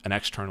take an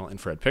external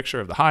infrared picture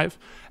of the hive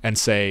and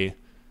say,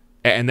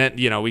 and then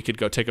we could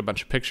go take a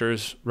bunch of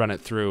pictures, run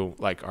it through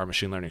like our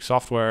machine learning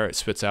software. It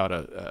spits out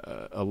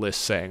a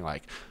list saying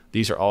like,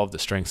 these are all of the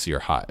strengths of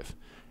your hive.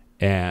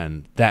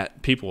 And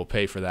that people will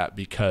pay for that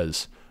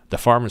because the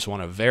farmers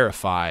want to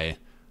verify,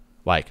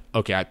 like,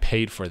 okay, I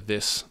paid for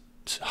this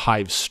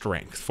hive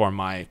strength for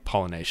my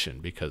pollination,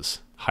 because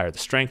higher the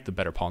strength, the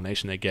better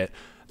pollination they get.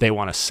 They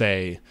want to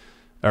say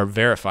or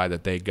verify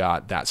that they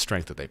got that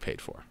strength that they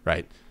paid for,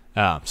 right?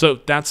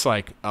 So that's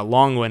like a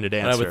long-winded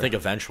answer. And I would think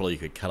eventually you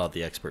could cut out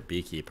the expert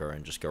beekeeper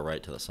and just go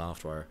right to the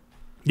software.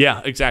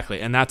 Yeah,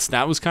 exactly. And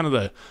that was kind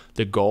of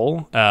the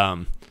goal,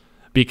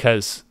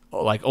 because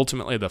like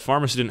ultimately the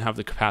farmers didn't have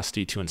the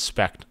capacity to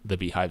inspect the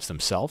beehives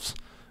themselves,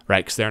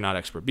 right? Because they're not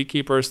expert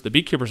beekeepers. The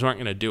beekeepers aren't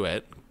going to do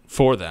it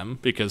for them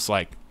because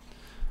like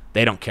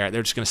they don't care.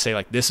 They're just going to say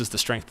like, this is the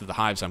strength of the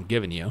hives I'm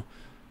giving you.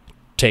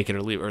 Take it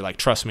or leave it, or like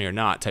trust me or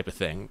not type of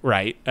thing,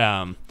 right?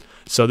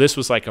 So this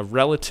was like a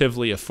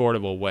relatively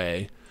affordable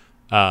way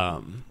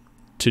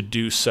to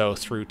do so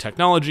through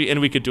technology, and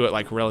we could do it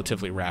like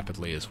relatively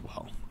rapidly as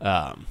well.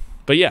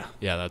 But yeah,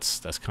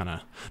 that's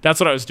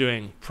what I was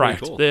doing prior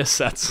to this.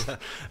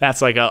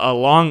 That's like a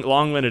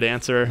long-winded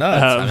answer.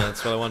 No,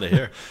 that's what I wanted to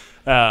hear.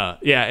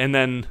 And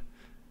then,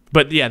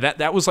 but yeah,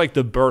 that was like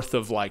the birth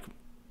of like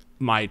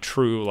my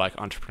true like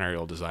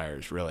entrepreneurial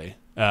desires, really.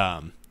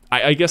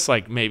 I guess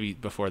like maybe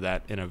before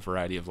that in a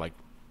variety of like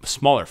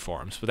smaller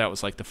forms, but that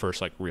was like the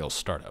first like real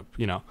startup,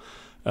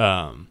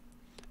 and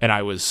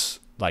I was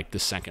like the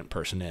second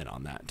person in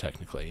on that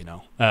technically,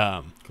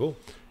 Cool.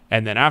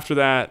 And then after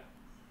that,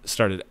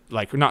 started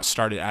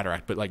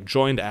Adaract, but like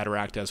joined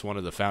Adaract as one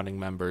of the founding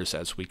members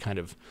as we kind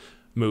of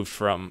moved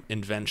from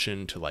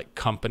invention to like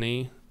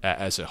company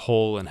as a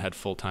whole and had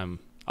full-time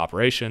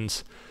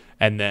operations.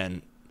 And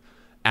then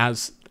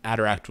as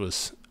Adaract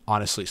was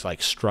honestly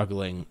like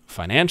struggling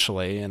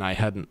financially and I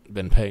hadn't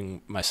been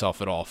paying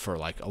myself at all for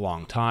like a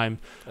long time.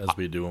 As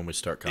we do when we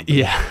start company.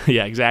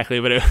 Yeah, exactly.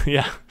 But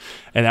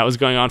and that was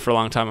going on for a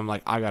long time. I'm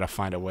like, I got to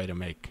find a way to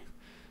make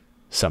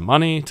some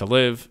money to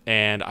live,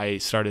 and I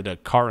started a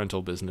car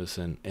rental business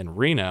in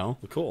Reno.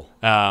 Cool.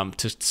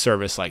 To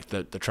service like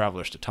the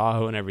travelers to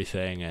Tahoe and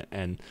everything,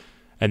 and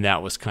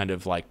that was kind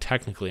of like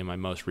technically my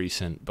most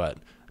recent, but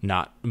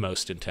not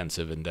most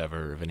intensive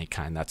endeavor of any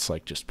kind. That's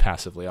like just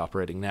passively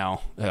operating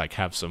now. I like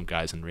have some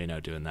guys in Reno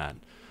doing that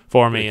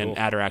for me, cool. And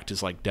Adaract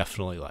is like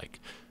definitely like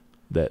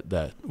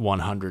the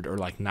 100 or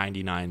like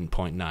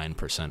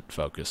 99.9%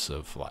 focus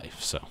of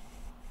life. So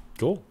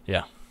cool.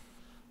 Yeah,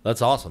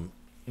 that's awesome.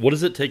 What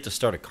does it take to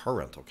start a car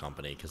rental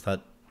company? Because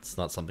that's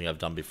not something I've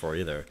done before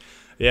either.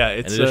 Yeah,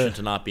 it's in addition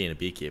to not being a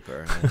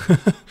beekeeper.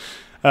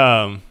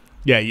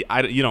 Yeah,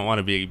 you don't want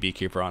to be a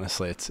beekeeper,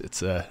 honestly. It's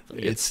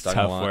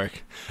tough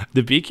work.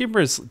 The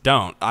beekeepers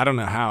don't. I don't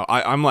know how.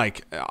 I'm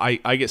like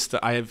I get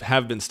I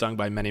have been stung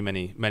by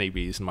many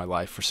bees in my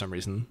life for some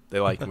reason.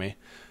 They like me,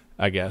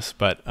 I guess.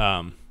 But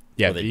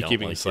yeah,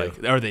 beekeeping is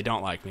like, or they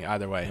don't like me.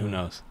 Either way, who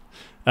knows?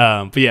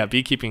 But yeah,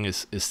 beekeeping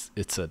is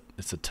it's a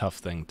tough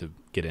thing to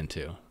get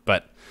into.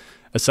 But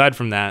aside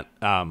from that,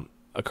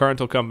 a car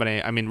rental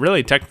company. I mean,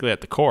 really, technically,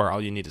 at the core,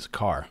 all you need is a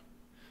car,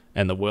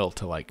 and the will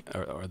to like,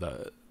 or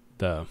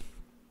the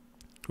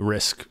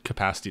risk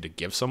capacity to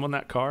give someone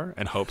that car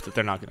and hope that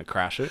they're not going to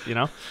crash it, you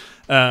know?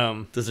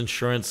 Does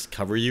insurance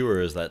cover you,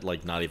 or is that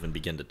like not even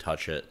begin to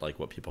touch it, like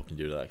what people can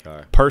do to that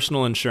car?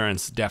 Personal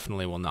insurance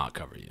definitely will not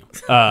cover you.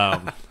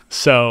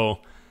 So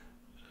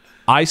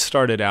I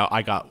started out,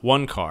 I got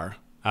one car,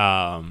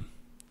 and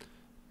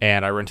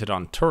I rented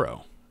on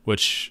Turo,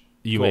 which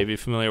you may be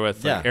familiar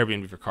with, like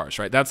Airbnb for cars,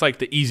 right? That's like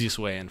the easiest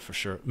way in for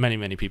sure.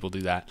 Many people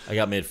do that. I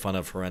got made fun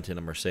of for renting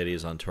a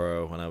Mercedes on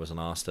Turo when I was in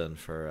Austin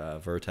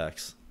for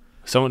Vertex.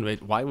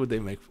 Why would they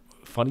make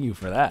fun of you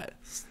for that?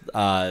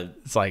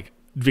 It's like,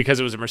 because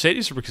it was a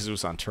Mercedes or because it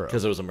was on Turo?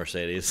 Because it was a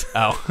Mercedes.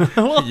 Oh.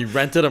 Well, you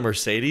rented a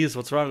Mercedes?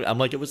 What's wrong? I'm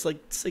like, it was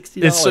like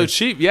 $60. It's so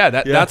cheap. Yeah,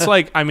 that's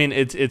like, I mean,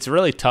 it's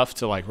really tough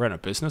to like rent a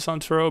business on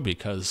Turo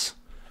because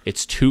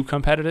it's too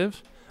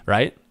competitive,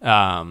 right?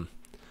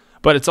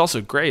 But it's also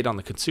great on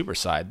the consumer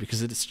side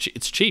because it's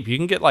cheap. You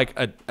can get like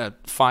a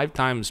 5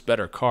 times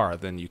better car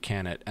than you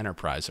can at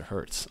Enterprise or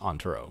Hertz on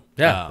Turo.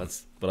 Yeah,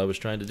 that's what I was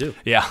trying to do.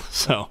 Yeah,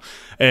 so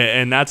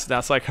and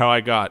that's like how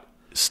I got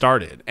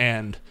started.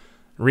 And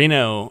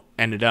Reno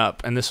ended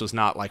up, and this was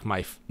not like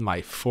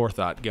my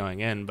forethought going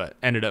in, but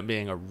ended up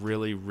being a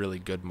really, really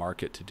good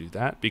market to do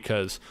that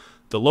because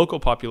the local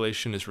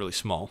population is really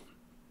small,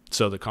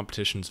 so the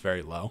competition is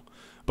very low.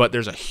 But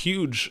there's a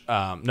huge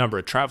number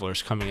of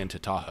travelers coming into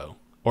Tahoe,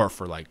 or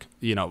for like,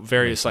 you know,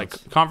 various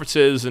like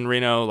conferences in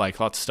Reno, like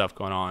lots of stuff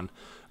going on,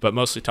 but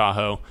mostly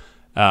Tahoe.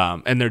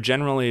 And they're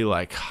generally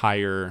like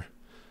higher,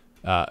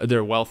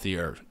 they're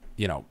wealthier,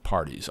 you know,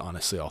 parties,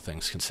 honestly, all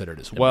things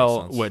considered as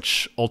well,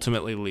 which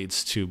ultimately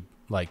leads to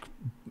like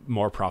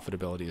more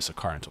profitability as a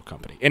car rental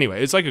company.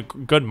 Anyway, it's like a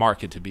good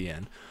market to be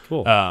in.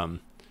 Cool.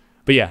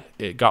 But yeah,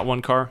 it got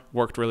one car,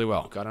 worked really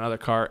well. Got another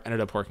car, ended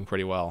up working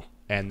pretty well.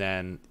 And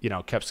then, you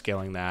know, kept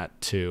scaling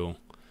that to,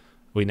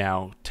 we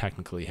now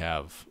technically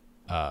have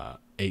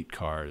 8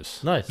 cars.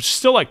 Nice. Which is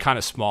still like kind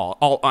of small.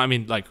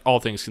 All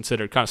things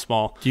considered, kind of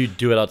small. Do you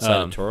do it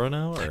outside of Turo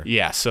now? Or?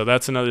 Yeah, so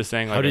that's another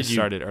thing. Like, how did I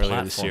started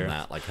earlier this year.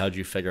 That? Like, how did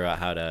you figure out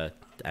how to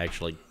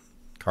actually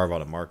carve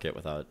out a market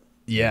without?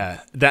 Yeah,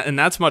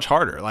 that's much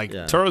harder. Like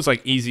Turo's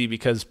like easy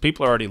because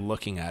people are already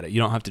looking at it. You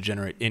don't have to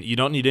generate. You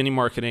don't need any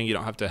marketing. You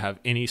don't have to have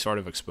any sort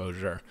of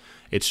exposure.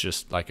 It's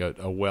just like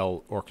a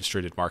well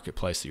orchestrated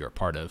marketplace that you're a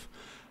part of.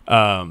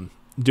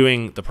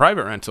 Doing the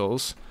private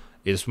rentals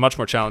is much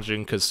more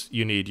challenging because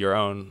you need your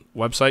own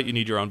website, you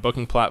need your own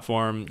booking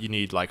platform, you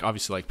need like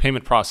obviously like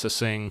payment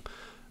processing,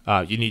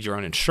 you need your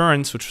own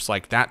insurance, which was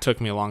like, that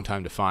took me a long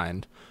time to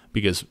find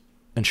because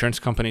insurance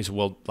companies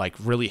will like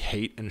really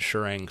hate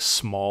insuring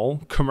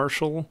small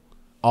commercial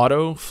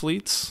auto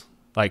fleets.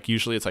 Like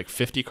usually it's like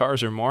 50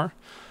 cars or more,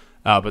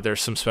 but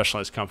there's some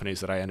specialized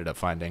companies that I ended up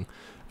finding.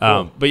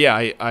 Cool. But yeah,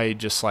 I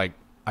just like,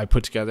 I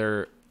put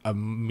together a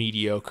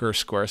mediocre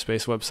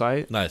Squarespace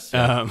website. Nice.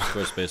 Yeah.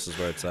 Squarespace is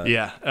where it's at.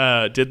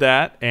 Yeah. Did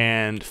that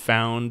and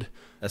found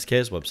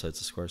SK's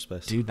website's a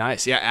Squarespace. Dude,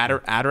 nice. Yeah.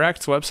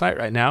 Adaract's website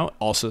right now,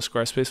 also a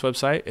Squarespace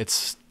website.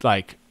 It's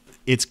like,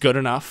 it's good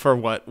enough for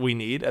what we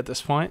need at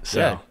this point. So,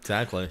 yeah,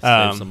 exactly.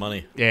 Save some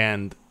money.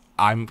 And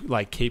I'm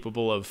like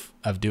capable of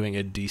doing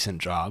a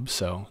decent job.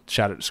 So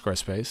shout out to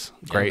Squarespace.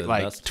 Great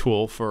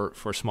tool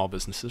for small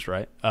businesses,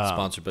 right?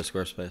 Sponsored by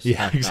Squarespace.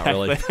 Yeah,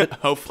 exactly. Not really.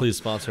 Hopefully, please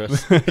sponsor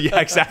us. Yeah,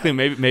 exactly.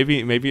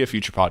 Maybe a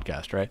future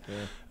podcast, right?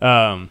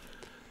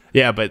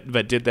 Yeah.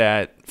 But did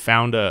that.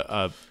 Found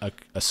a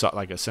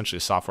like essentially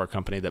a software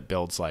company that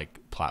builds like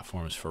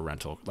platforms for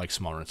rental, like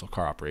small rental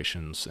car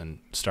operations, and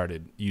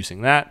started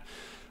using that.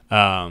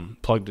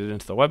 Plugged it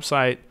into the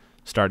website.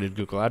 Started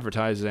Google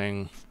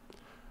advertising.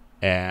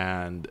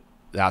 And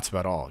that's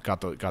about all.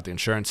 Got the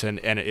insurance in,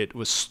 and it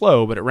was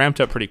slow, but it ramped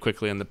up pretty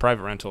quickly. And the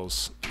private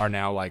rentals are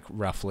now like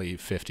roughly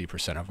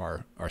 50% of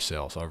our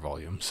sales, our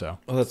volume. So,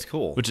 oh, that's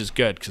cool. Which is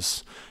good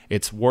because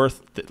it's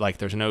worth like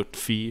there's no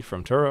fee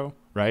from Turo,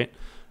 right?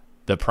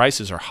 The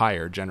prices are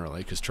higher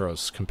generally because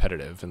Turo's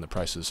competitive, and the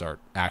prices are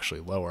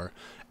actually lower.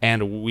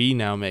 And we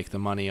now make the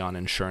money on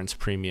insurance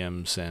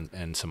premiums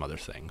and some other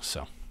things.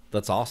 So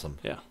that's awesome.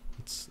 Yeah.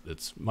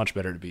 It's much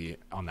better to be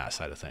on that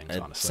side of things.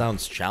 It honestly,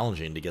 sounds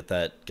challenging to get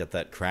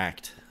that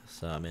cracked.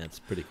 So I mean, it's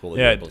pretty cool to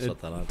be able to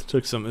set that up. It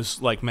took some. It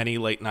was like many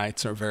late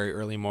nights or very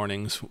early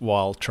mornings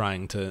while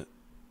trying to,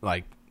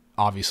 like,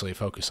 obviously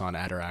focus on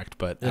Adaract,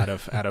 but out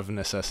of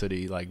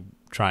necessity, like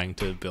trying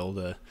to build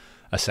a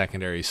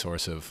secondary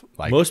source of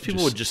like. Most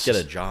people would just get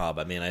a job.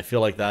 I mean, I feel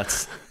like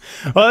that's.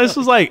 Well, this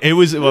was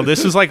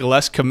like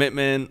less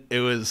commitment.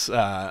 It was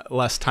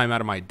less time out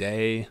of my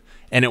day,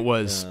 and it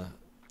was.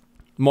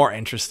 more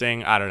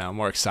interesting. I don't know,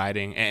 more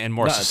exciting and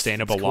more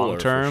sustainable it's cooler, long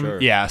term. for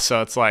sure. Yeah,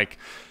 so it's like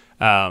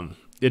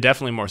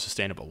definitely more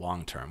sustainable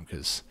long term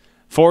because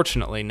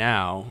fortunately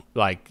now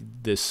like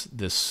this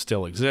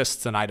still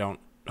exists and I don't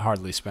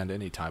hardly spend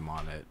any time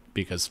on it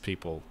because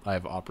I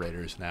have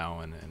operators now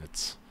and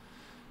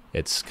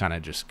it's kind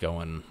of just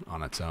going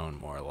on its own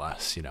more or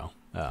less, you know.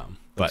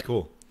 That's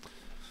cool.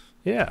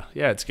 Yeah,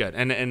 it's good.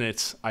 And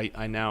it's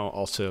I now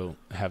also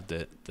have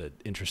the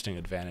interesting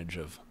advantage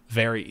of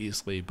very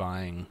easily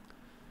buying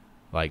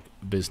like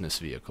business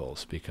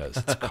vehicles because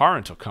it's a car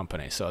rental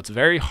company. So it's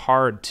very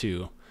hard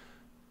to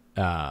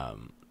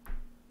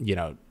you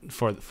know,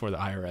 for the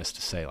IRS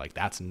to say like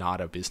that's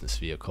not a business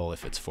vehicle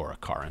if it's for a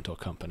car rental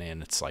company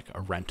and it's like a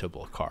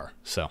rentable car.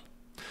 So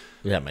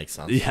yeah, it makes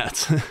sense. Yeah,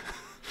 it's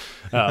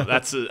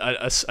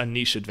that's a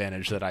niche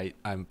advantage that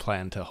I'm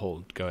planning to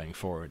hold going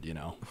forward, you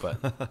know.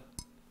 But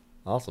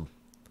awesome.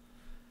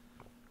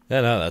 Yeah,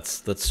 no,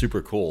 that's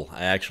super cool.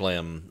 I actually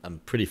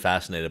I'm pretty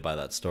fascinated by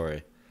that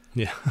story.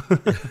 Yeah.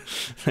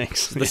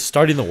 Thanks.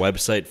 Starting the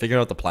website,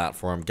 figuring out the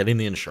platform, getting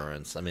the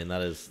insurance. I mean,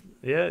 that is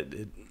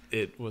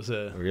it was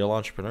a real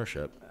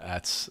entrepreneurship.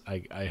 That's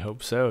I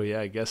hope so. Yeah,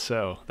 I guess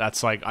so.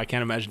 That's like I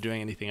can't imagine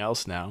doing anything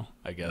else now.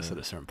 I guess at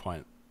a certain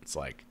point, it's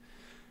like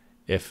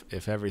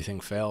if everything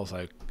fails,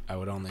 I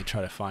would only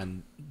try to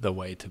find the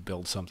way to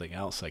build something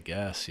else. I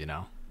guess, you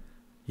know.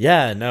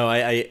 Yeah. No.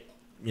 I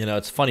you know,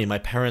 it's funny. My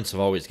parents have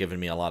always given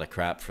me a lot of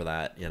crap for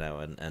that. You know,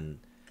 and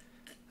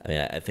I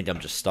mean, I think I'm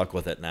just stuck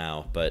with it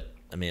now. But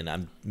I mean,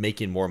 I'm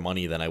making more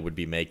money than I would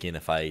be making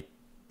if I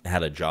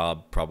had a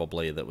job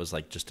probably that was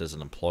like just as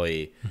an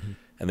employee,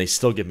 and they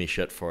still give me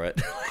shit for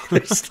it.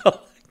 They're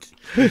still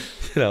like,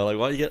 you know, like,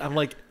 why you get? I'm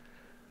like,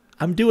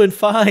 I'm doing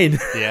fine.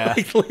 Yeah.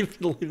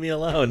 Like, leave me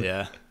alone.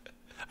 Yeah.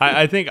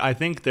 I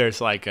think there's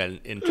like an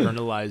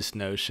internalized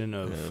notion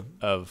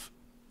of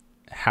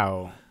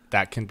how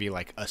that can be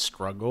like a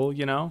struggle,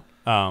 you know,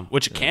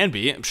 which it can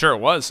be. I'm sure it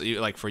was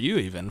like for you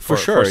even for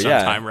sure, some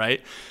time, right?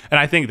 And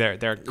I think they're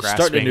grasping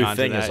starting a new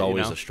onto thing that, is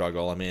always you know? a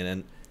struggle. I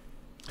mean,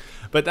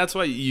 but that's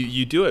why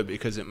you do it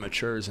because it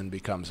matures and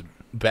becomes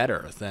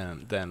better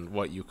than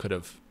what you could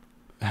have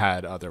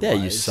had otherwise.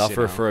 Yeah, you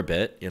suffer you know? for a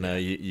bit. You know,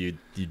 you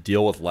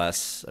deal with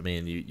less. I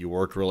mean, you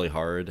work really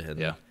hard, and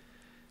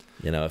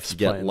you know, if you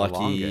get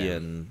lucky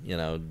and you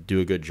know do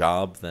a good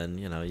job, then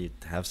you know you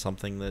have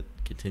something that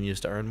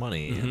continues to earn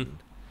money and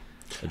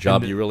a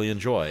job you really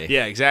enjoy.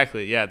 Yeah,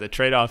 exactly. Yeah, the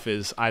trade-off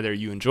is either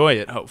you enjoy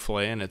it,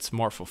 hopefully, and it's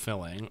more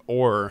fulfilling,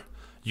 or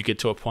you get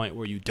to a point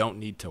where you don't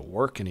need to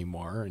work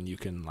anymore and you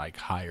can like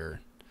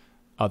hire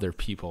other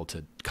people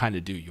to kind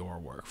of do your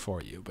work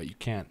for you, but you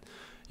can't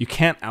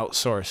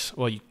outsource.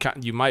 Well,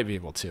 you might be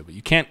able to, but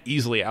you can't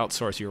easily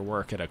outsource your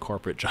work at a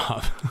corporate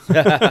job.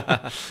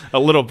 A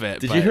little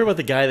bit. Did you hear about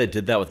the guy that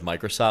did that with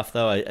Microsoft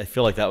though? I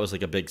feel like that was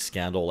like a big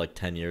scandal like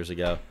 10 years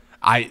ago.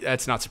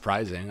 That's not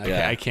surprising.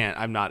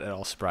 I'm not at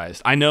all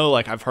surprised. I know,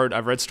 like I've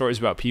read stories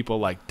about people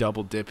like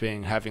double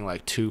dipping, having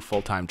like 2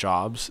 full-time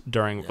jobs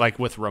during like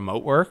with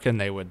remote work, and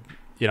they would,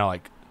 you know,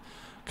 like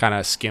kind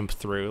of skimp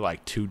through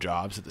like 2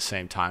 jobs at the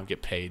same time,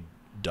 get paid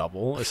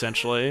double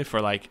essentially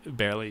for like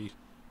barely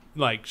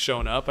like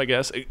showing up, I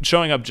guess.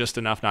 Showing up just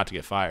enough not to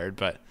get fired,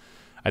 but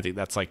I think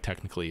that's like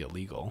technically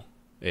illegal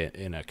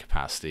in a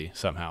capacity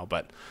somehow.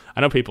 But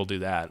I know people do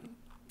that.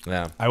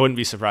 Yeah. I wouldn't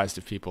be surprised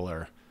if people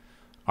are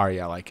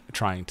like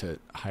trying to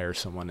hire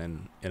someone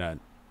in a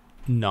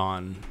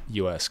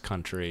non-US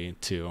country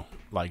to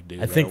like do.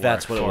 I think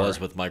that's what it was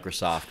with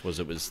Microsoft. Was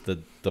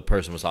the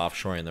person was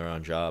offshoring their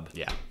own job.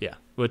 Yeah,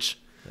 which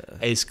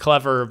is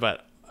clever,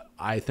 but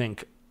I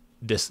think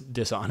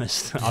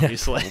dishonest.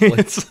 Obviously,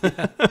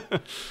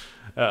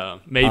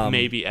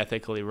 maybe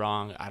ethically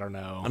wrong. I don't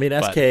know. I mean,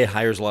 SK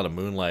hires a lot of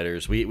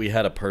moonlighters. We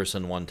had a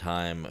person one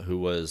time who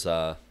was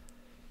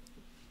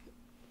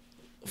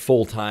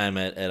full time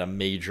at a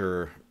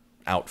major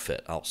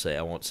outfit.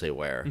 I won't say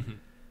where,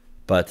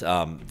 but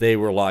they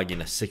were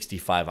logging a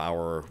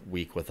 65-hour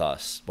week with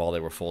us while they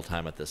were full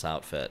time at this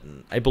outfit,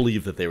 and I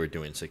believe that they were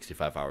doing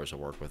 65 hours of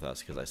work with us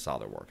because I saw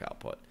their work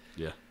output.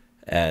 Yeah,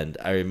 and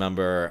I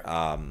remember.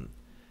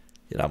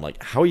 You know, I'm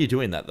like, how are you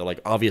doing that? They're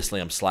like,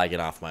 obviously, I'm slagging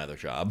off my other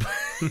job.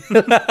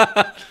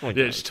 They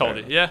just told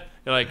you. Yeah.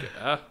 You're like,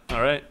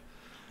 all right.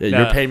 Yeah,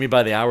 you're paying me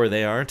by the hour.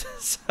 They aren't.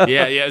 So.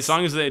 Yeah. As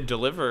long as they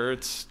deliver,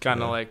 it's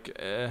kind of like,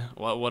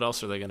 what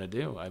else are they going to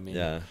do? I mean,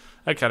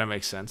 that kind of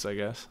makes sense, I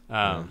guess.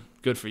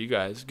 Good for you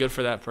guys. Good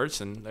for that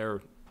person.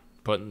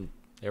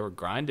 They were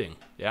grinding.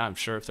 Yeah, I'm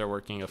sure if they're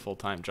working a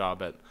full-time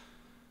job at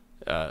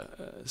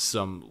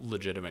some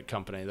legitimate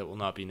company that will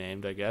not be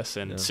named, I guess,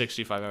 and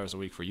 65 hours a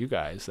week for you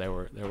guys, they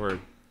were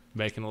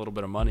making a little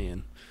bit of money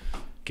and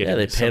getting. Yeah,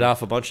 they paid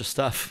off a bunch of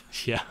stuff.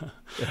 Yeah.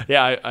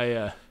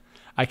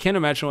 I can't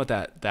imagine what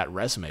that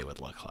resume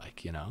would look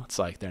like. You know, it's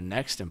like their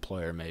next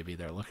employer, maybe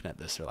they're looking at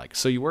this, they're like,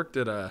 so you worked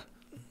at a,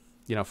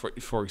 you know,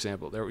 for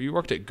example, you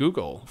worked at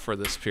Google for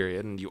this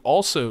period, and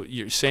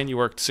you're saying you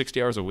worked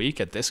 60 hours a week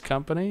at this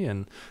company,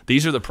 and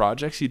these are the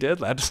projects you did.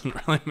 That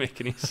doesn't really make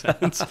any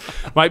sense.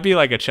 Might be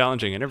like a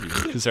challenging interview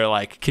because they're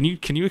like, can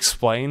you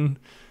explain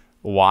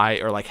why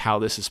or like how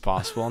this is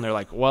possible, and they're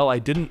like, well, I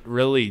didn't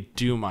really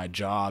do my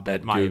job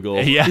at my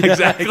Google. Yeah,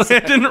 exactly. I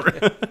didn't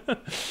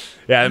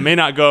yeah, it may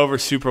not go over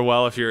super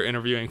well if you're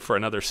interviewing for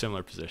another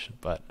similar position,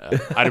 but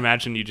I'd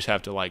imagine you just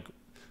have to like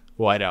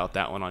white out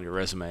that one on your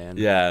resume, and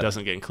it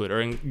doesn't get included,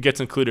 or it gets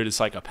included as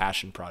like a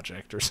passion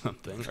project or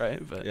something,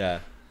 right? But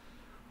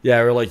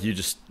or like you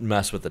just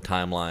mess with the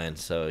timeline,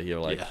 so you're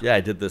like,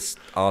 I did this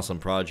awesome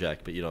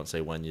project, but you don't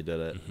say when you did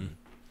it.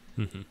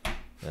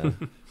 Yeah.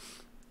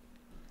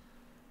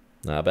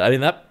 No, but I mean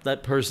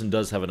that person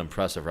does have an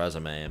impressive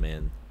resume. I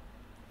mean,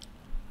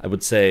 I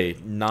would say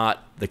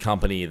not the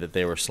company that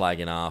they were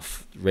slagging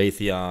off,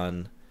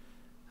 Raytheon,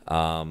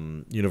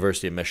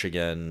 University of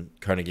Michigan,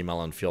 Carnegie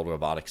Mellon Field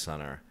Robotics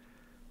Center,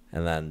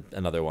 and then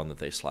another one that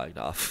they slagged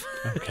off.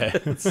 Okay.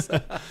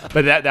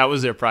 But that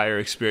was their prior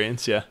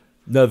experience, yeah?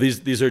 No,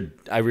 these are,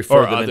 I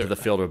referred them into the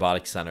Field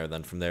Robotics Center,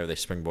 then from there they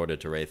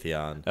springboarded to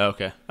Raytheon.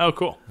 Okay. Oh,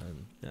 cool.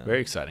 And,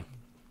 very exciting.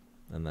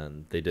 And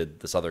then they did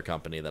this other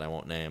company that I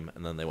won't name,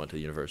 and then they went to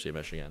the University of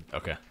Michigan.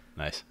 Okay,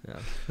 nice. Yeah.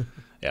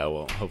 Yeah,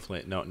 well,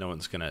 hopefully no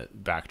one's going to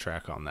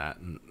backtrack on that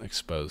and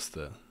expose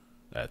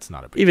that's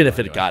not a big Even deal if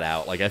it anyway. got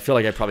out. Like, I feel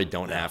like I probably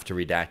don't have to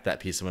redact that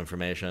piece of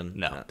information.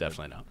 No,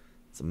 definitely not.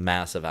 It's a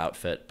massive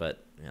outfit,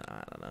 but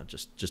I don't know,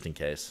 just in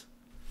case.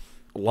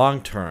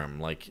 Long term,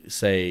 like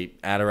say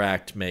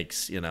Adaract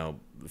makes,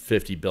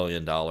 $50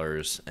 billion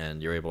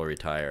and you're able to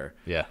retire.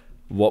 Yeah.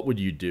 What would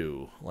you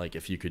do? Like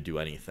if you could do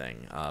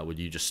anything, would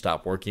you just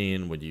stop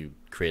working? Would you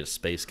create a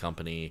space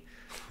company?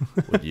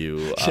 Would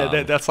you?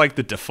 That's like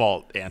the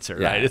default answer,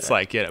 right? It's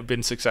right. like,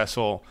 been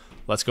successful.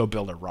 Let's go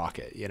build a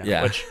rocket,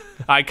 Yeah. which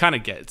I kind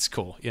of get. It's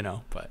cool,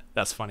 but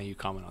that's funny you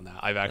comment on that.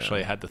 I've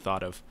actually had the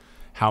thought of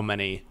how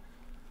many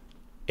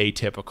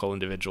atypical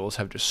individuals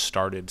have just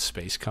started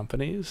space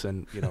companies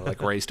and,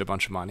 like raised a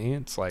bunch of money.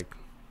 It's like,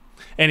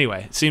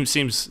 anyway, it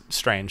seems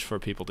strange for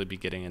people to be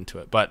getting into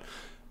it. But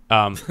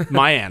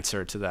my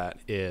answer to that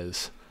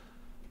is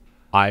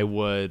I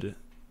would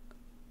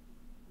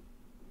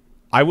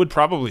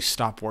probably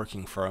stop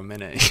working for a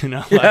minute,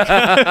 like,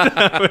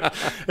 I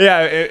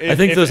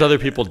think those other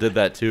people did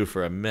that too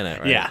for a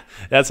minute, right? Yeah,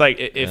 that's like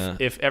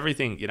if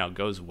everything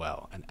goes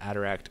well and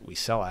we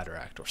sell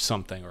Adaract or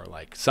something, or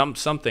like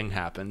something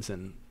happens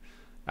and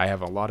I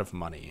have a lot of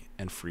money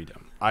and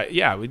freedom.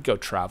 We'd go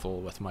travel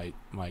with my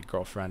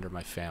girlfriend or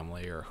my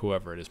family or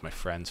whoever it is, my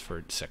friends,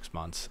 for 6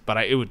 months. But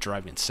it would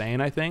drive me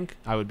insane, I think.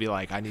 I would be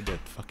like, I need to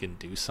fucking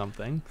do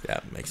something.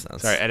 Yeah, makes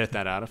sense. Sorry, edit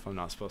that out if I'm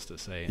not supposed to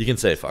say. You can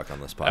say fuck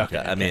on this podcast.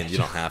 Okay. I mean, you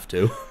don't have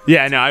to.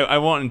 Yeah, no, I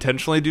won't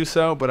intentionally do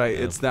so, but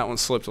it's that one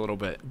slipped a little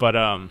bit. But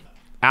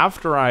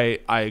after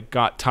I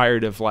got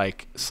tired of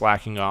like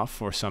slacking off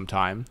for some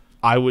time,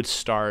 I would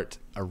start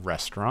a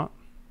restaurant.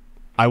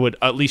 I would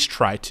at least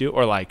try to,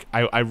 or like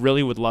I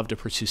really would love to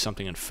pursue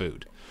something in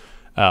food.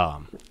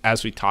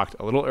 As we talked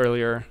a little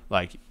earlier,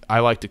 like I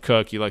like to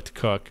cook, you like to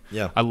cook.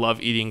 Yeah. I love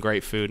eating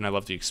great food, and I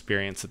love the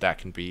experience that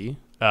can be.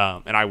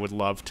 And I would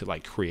love to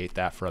like create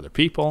that for other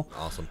people.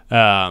 Awesome.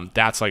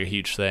 That's like a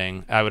huge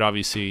thing. I would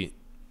obviously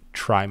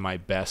try my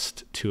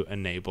best to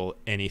enable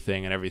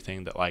anything and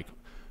everything that like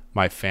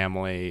my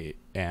family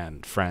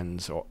and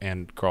friends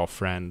and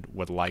girlfriend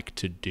would like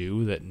to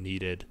do that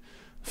needed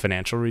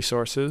financial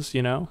resources,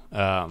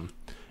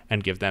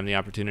 and give them the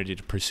opportunity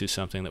to pursue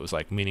something that was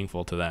like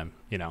meaningful to them,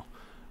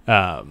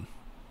 and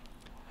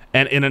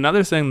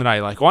another thing that I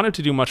like wanted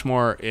to do much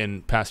more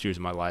in past years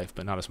of my life,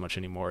 but not as much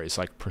anymore, is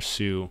like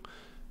pursue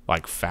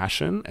like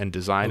fashion and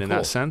design in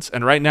that sense.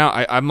 And right now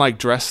I'm like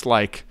dressed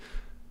like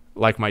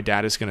my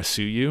dad is going to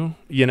sue you,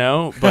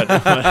 but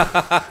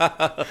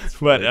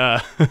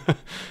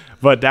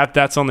but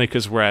that's only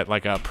because we're at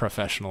like a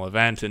professional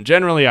event, and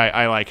generally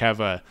I like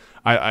have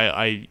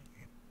I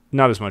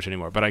not as much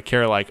anymore, but I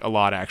care like a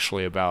lot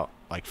actually about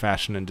like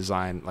fashion and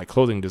design, like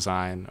clothing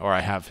design, or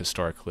I have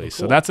historically.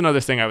 So that's another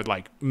thing I would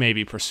like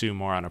maybe pursue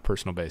more on a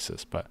personal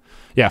basis. But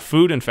yeah,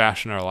 food and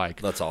fashion are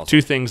like that's awesome.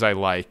 Two things I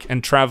like,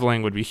 and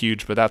traveling would be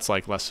huge, but that's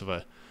like less of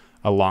a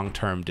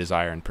long-term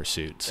desire and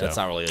pursuit. So it's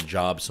not really a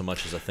job so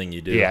much as a thing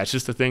you do. Yeah, it's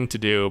just a thing to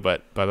do.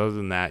 But other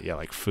than that, yeah,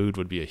 like food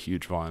would be a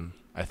huge one.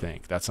 I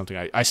think that's something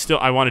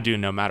I want to do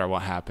no matter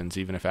what happens,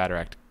 even if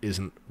Adaract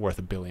isn't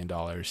worth $1 billion,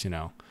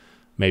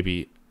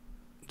 maybe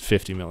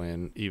 50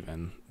 million,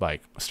 even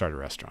like start a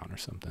restaurant or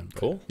something. But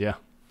cool. Yeah,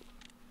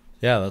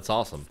 that's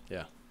awesome.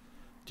 Yeah.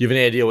 Do you have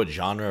any idea what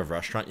genre of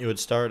restaurant you would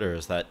start, or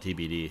is that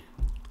TBD?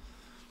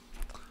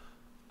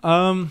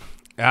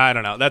 I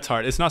don't know. That's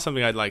hard. It's not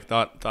something I'd like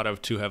thought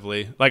of too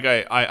heavily. Like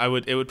I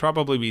would, it would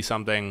probably be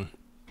something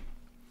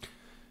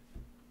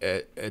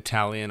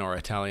Italian or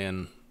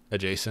Italian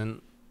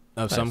adjacent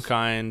of some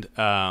kind.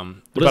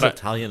 What does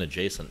Italian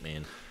adjacent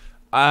mean?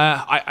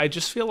 I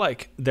just feel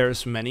like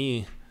there's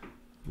many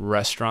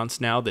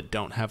restaurants now that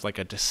don't have like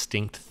a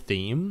distinct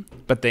theme,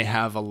 but they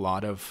have a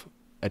lot of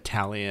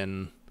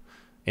Italian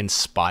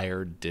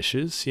inspired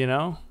dishes,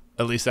 At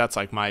least that's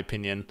like my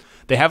opinion.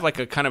 They have like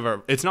a kind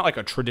of it's not like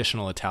a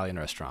traditional Italian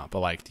restaurant, but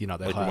like, they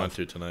like we went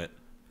to tonight.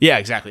 Yeah,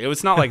 exactly.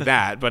 It's not like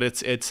that, but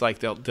it's like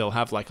they'll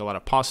have like a lot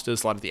of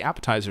pastas. A lot of the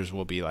appetizers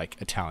will be like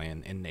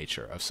Italian in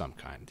nature of some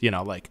kind. You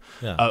know, like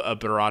a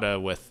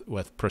burrata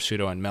with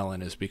prosciutto and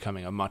melon is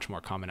becoming a much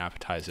more common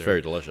appetizer.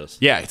 Very delicious.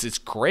 Yeah, it's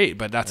great,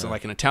 but that's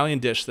like an Italian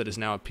dish that is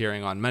now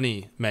appearing on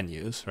many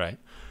menus, right?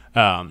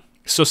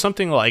 So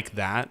something like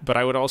that. But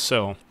I would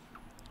also,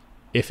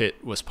 if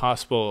it was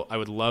possible, I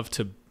would love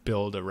to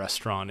build a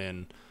restaurant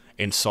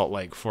in Salt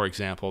Lake, for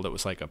example, that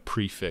was like a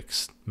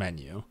prefix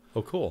menu.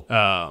 Oh, cool.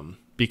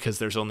 Because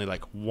there's only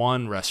like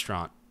one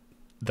restaurant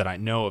that I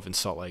know of in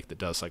Salt Lake that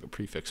does like a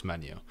prefix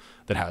menu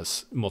that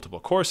has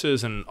multiple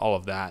courses and all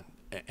of that,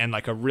 and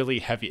like a really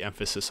heavy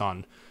emphasis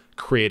on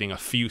creating a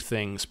few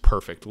things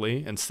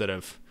perfectly instead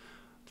of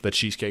the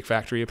Cheesecake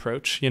Factory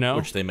approach, you know?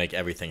 Which they make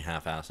everything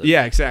half-assed.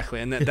 Yeah, exactly.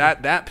 And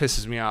that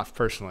pisses me off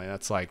personally.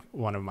 That's like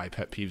one of my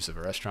pet peeves of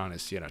a restaurant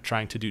is, you know,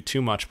 trying to do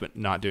too much but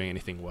not doing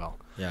anything well.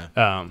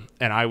 Yeah.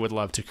 And I would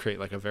love to create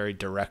like a very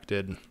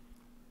directed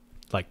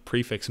like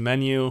prefix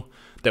menu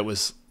that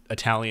was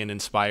Italian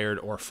inspired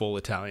or full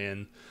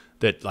Italian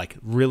that like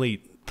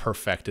really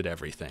perfected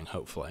everything,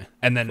 hopefully.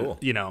 And then,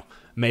 you know,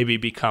 maybe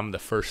become the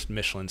first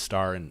Michelin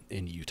star in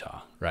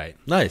Utah, right?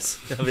 Nice.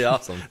 That'd be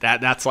awesome.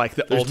 That's like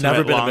the There's ultimate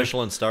never been a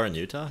Michelin star in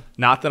Utah?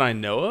 Not that I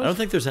know of. I don't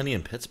think there's any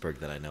in Pittsburgh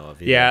that I know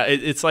of either. Yeah,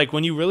 it's like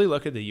when you really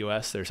look at the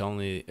U.S.,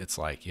 it's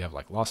like you have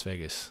like Las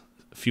Vegas,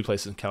 a few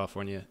places in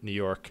California, New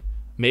York,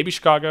 maybe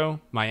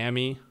Chicago,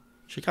 Miami.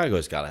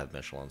 Chicago's got to have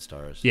Michelin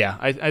stars. Yeah,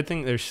 I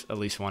think there's at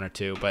least one or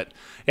two. But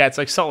yeah, it's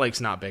like Salt Lake's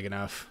not big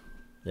enough.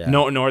 Yeah.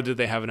 Nor do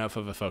they have enough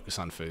of a focus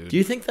on food. Do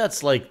you think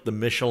that's like the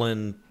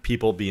Michelin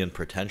people being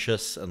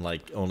pretentious and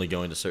like only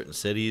going to certain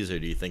cities, or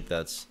do you think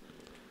that's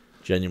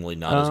genuinely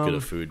not as good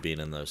of food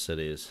being in those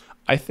cities?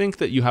 I think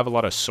that you have a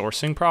lot of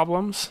sourcing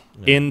problems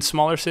in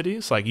smaller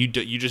cities. Like you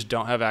just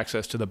don't have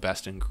access to the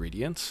best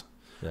ingredients,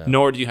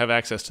 nor do you have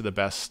access to the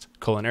best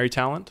culinary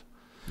talent.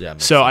 Yeah. So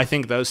sense. I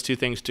think those two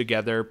things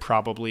together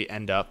probably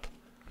end up,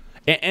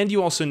 and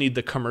you also need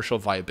the commercial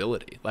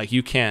viability. Like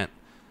you can't.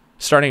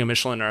 Starting a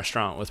Michelin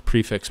restaurant with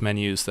prefix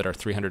menus that are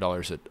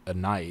 $300 a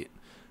night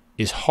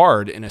is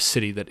hard in a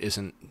city that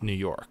isn't New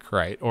York,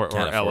 right? Or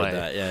LA.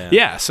 That.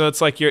 Yeah. So it's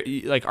like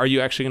are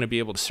you actually going to be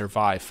able to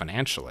survive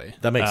financially?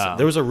 That makes sense.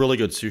 There was a really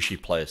good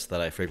sushi place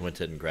that I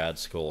frequented in grad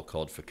school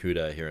called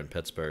Fukuda here in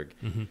Pittsburgh,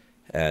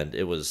 and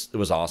it was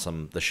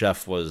awesome. The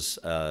chef was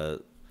a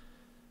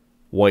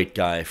white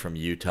guy from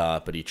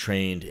Utah, but he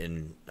trained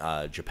in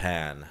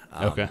Japan.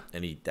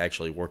 And he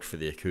actually worked for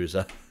the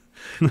Yakuza.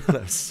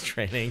 That's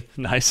training.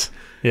 Nice.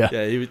 Yeah.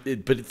 Yeah.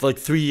 But it's like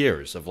 3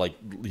 years of like,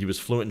 he was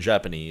fluent in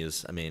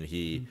Japanese. I mean,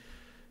 he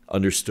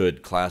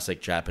understood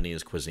classic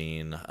Japanese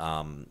cuisine.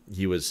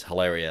 He was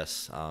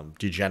hilarious,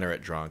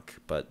 degenerate drunk,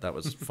 but that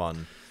was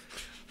fun.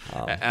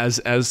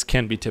 As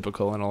can be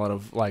typical in a lot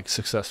of like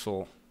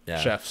successful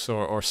chefs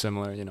or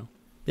similar, you know.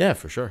 Yeah,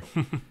 for sure.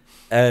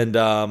 And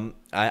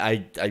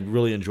I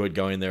really enjoyed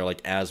going there, like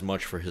as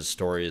much for his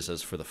stories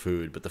as for the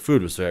food, but the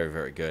food was very,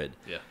 very good.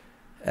 Yeah.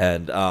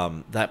 And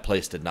that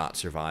place did not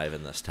survive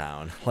in this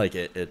town. Like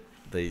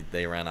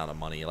they ran out of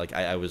money. Like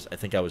I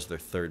think I was their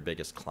third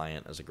biggest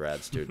client as a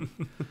grad student.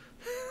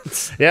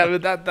 Yeah,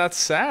 but that's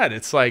sad.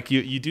 It's like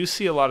you do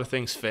see a lot of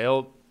things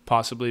fail,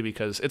 possibly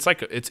because it's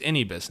like it's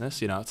any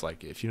business. You know, it's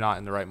like if you're not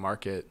in the right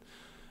market,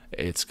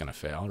 it's gonna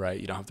fail, right?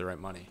 You don't have the right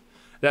money.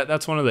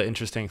 That's one of the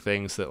interesting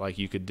things that like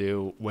you could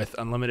do with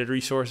unlimited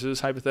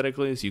resources.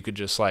 Hypothetically, is you could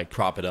just like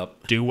prop it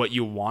up, do what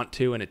you want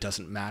to, and it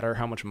doesn't matter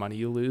how much money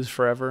you lose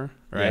forever,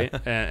 right? Yeah.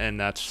 And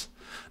that's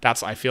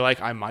I feel like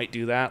I might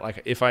do that.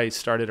 Like if I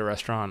started a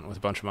restaurant with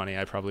a bunch of money,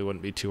 I probably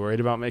wouldn't be too worried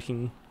about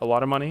making a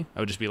lot of money. I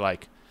would just be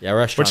like,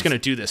 we're just gonna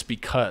do this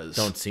because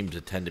don't seem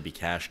to tend to be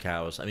cash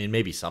cows. I mean,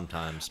 maybe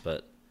sometimes,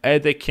 but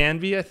they can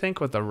be, I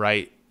think, with the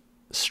right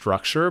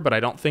structure. But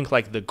I don't think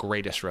like the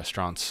greatest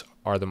restaurants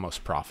are the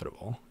most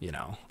profitable, you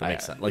know. That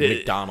makes sense. Like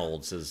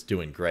McDonald's is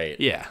doing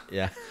great. Yeah.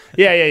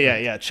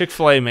 Yeah.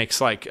 Chick-fil-A makes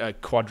like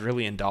 $1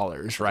 quadrillion,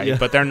 right? Yeah.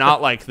 But they're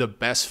not like the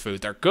best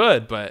food. They're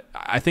good, but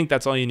I think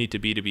that's all you need to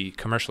be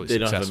commercially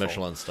successful. They don't have a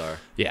Michelin star.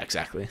 Yeah,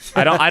 exactly.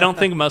 I don't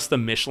think most of the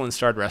Michelin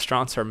starred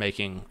restaurants are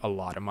making a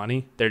lot of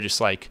money. They're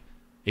just like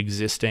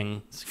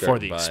existing for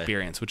the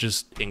experience, which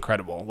is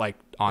incredible. Like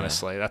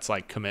honestly, that's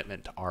like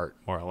commitment to art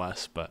more or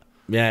less, but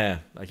yeah,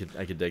 I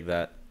could dig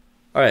that.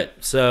 All right,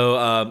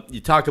 so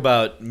you talk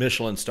about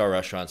Michelin star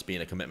restaurants being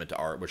a commitment to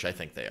art, which I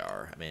think they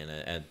are. I mean,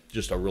 and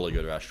just a really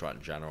good restaurant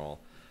in general.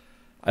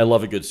 I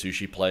love a good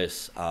sushi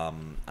place.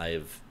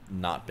 I've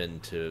not been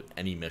to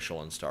any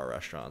Michelin star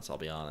restaurants, I'll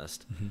be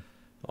honest.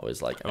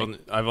 Always like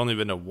I've only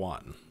been to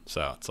one,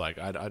 so it's like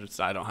I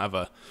don't have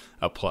a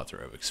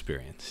plethora of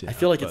experience. I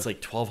feel like it's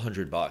like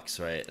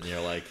 $1,200, right? And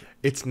you're like,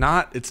 it's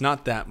not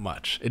that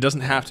much. It doesn't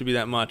have to be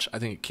that much. I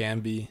think it can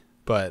be,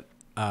 but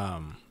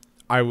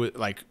I would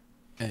like.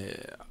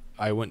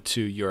 I went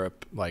to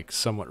Europe like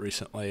somewhat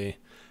recently,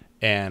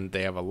 and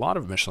they have a lot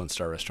of Michelin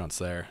star restaurants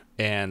there,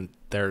 and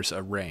there's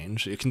a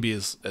range. It can be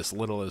as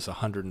little as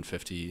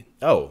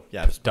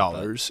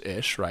 $150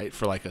 ish, right,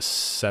 for like a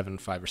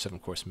 5 or 7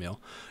 course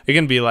meal. It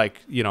can be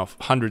like, you know,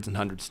 hundreds and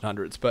hundreds and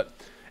hundreds, but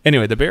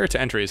Anyway, the barrier to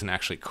entry isn't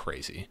actually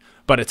crazy,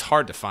 but it's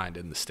hard to find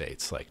in the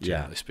States, like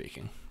generally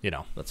speaking, you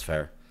know. That's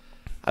fair.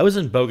 I was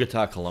in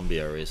Bogota,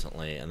 Colombia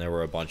recently, and there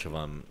were a bunch of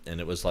them, and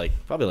it was like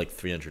probably like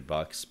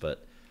 $300,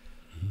 but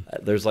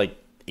there's like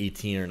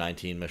 18 or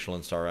 19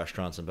 Michelin Star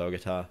restaurants in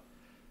Bogota.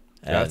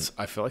 I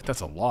feel like that's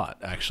a lot,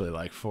 actually,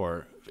 like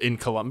in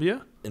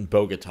Colombia? In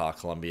Bogota,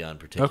 Colombia in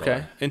particular.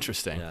 Okay,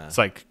 interesting. Yeah. It's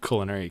like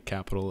culinary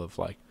capital of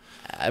like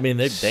I mean,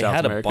 they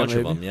had America, a bunch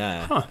maybe? of them,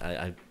 yeah. Huh.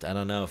 I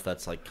don't know if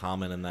that's like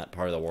common in that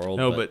part of the world.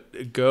 No,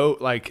 but go,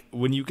 like,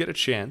 when you get a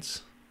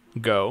chance,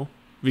 go,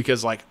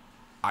 because like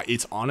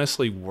it's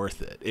honestly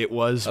worth it. It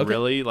was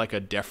really like a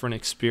different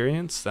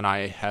experience than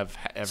I have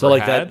ever had. So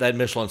like that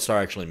Michelin Star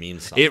actually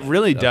means something. It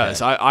really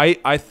does.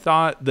 I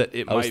thought that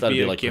it might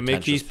be a like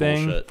gimmicky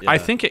thing. Bullshit. Yeah. I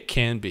think it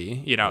can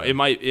be. You know, it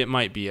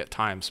might be at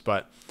times,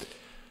 but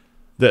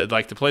the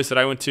place that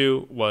I went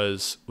to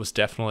was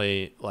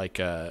definitely like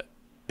a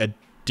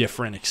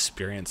different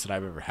experience that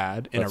I've ever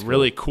had in a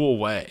really cool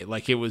way.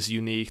 Like, it was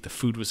unique. The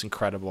food was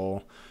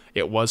incredible.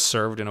 It was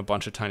served in a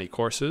bunch of tiny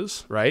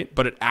courses, right?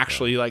 But it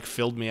actually like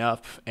filled me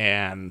up,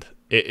 and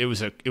it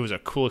was a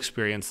cool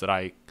experience that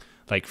I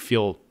like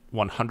feel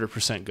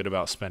 100% good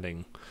about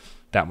spending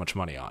that much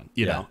money on,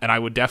 you know. And I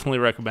would definitely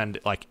recommend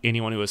like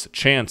anyone who has a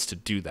chance to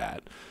do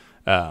that.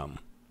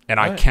 And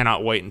I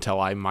cannot wait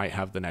until I might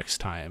have the next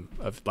time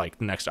of like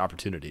the next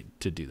opportunity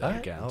to do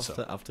that again. I'll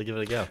have to give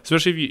it a go.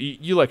 Especially if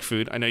you like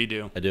food. I know you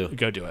do. I do.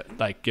 Go do it.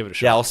 Like, give it a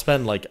shot. Yeah, I'll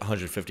spend like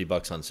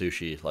 $150 on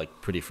sushi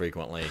like pretty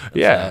frequently.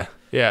 Yeah.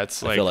 Yeah,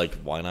 it's like, I feel like,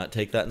 why not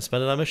take that and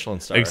spend it on Michelin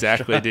Star?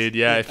 Exactly, dude.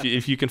 Yeah,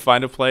 if you can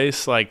find a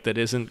place like that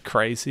isn't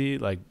crazy,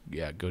 like,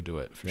 yeah, go do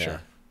it for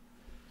sure.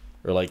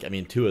 Or like, I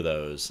mean, 2 of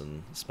those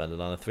and spend it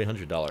on a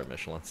 $300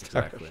 Michelin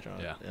Star. Exactly.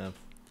 Yeah.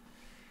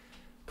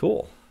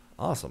 Cool.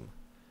 Awesome.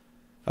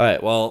 All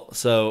right. Well,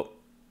 so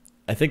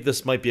I think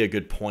this might be a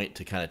good point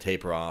to kind of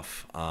taper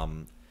off.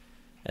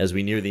 As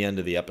we near the end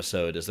of the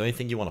episode, is there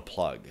anything you want to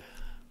plug?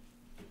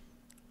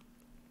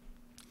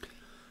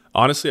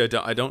 Honestly,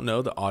 I don't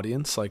know the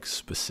audience like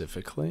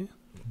specifically,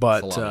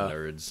 but it's a lot of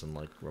nerds and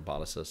like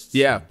roboticists.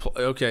 Yeah.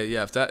 Okay.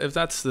 Yeah. If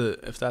that's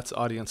the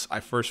audience,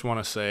 I first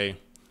want to say,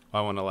 I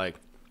want to like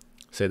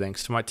say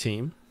thanks to my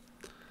team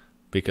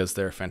because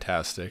they're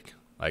fantastic.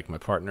 Like, my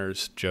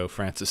partners, Joe,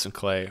 Francis, and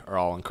Clay, are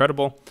all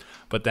incredible.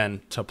 But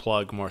then to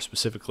plug more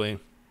specifically,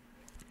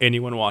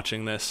 anyone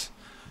watching this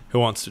who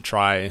wants to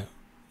try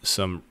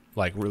some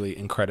like really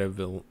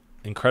incredible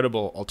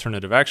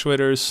alternative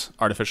actuators,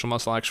 artificial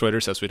muscle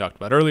actuators, as we talked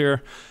about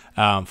earlier,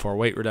 for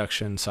weight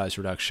reduction, size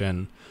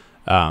reduction,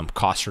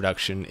 cost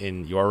reduction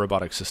in your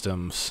robotic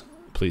systems,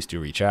 please do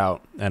reach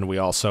out. And we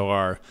also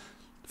are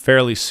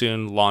fairly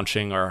soon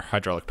launching our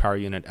hydraulic power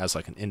unit as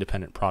like an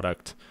independent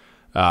product,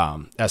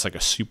 as like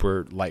a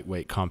super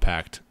lightweight,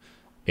 compact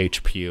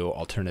HPU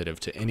alternative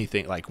to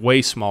anything, like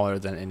way smaller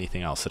than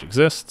anything else that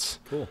exists.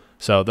 Cool.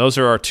 So those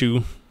are our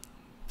 2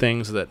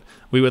 things that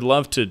we would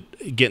love to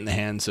get in the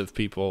hands of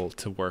people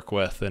to work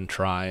with and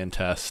try and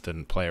test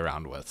and play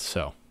around with.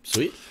 So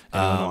sweet.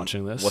 Anyone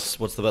watching this,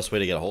 what's the best way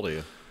to get a hold of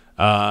you?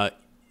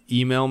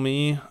 Email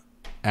me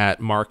at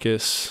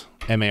Marcus,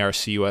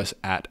 MARCUS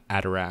at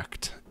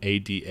Adaract,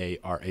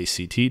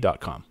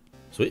 ADARACT.com.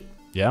 Sweet.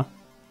 Yeah.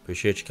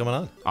 Appreciate you coming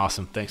on.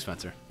 Awesome. Thanks,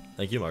 Spencer.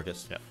 Thank you,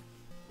 Marcus. Yeah.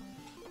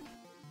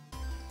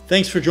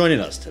 Thanks for joining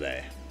us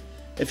today.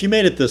 If you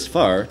made it this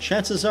far,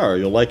 chances are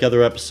you'll like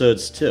other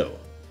episodes too.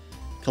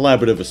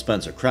 Collaborative with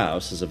Spencer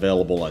Krause is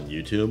available on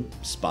YouTube,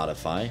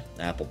 Spotify,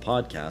 Apple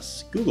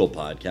Podcasts, Google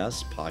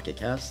Podcasts, Pocket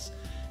Casts,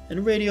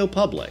 and Radio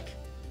Public.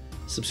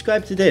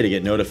 Subscribe today to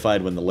get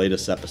notified when the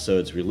latest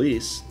episodes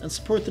release and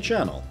support the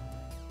channel.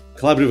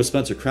 Collaborative with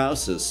Spencer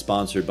Krause is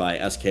sponsored by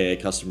SKA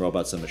Custom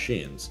Robots and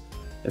Machines.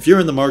 If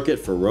you're in the market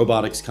for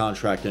robotics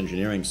contract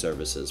engineering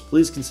services,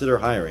 please consider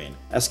hiring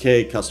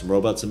SKA Custom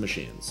Robots and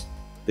Machines.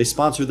 They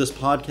sponsor this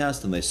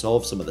podcast and they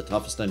solve some of the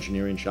toughest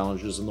engineering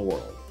challenges in the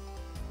world.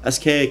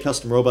 SKA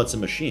Custom Robots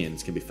and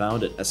Machines can be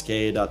found at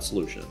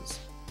ska.solutions.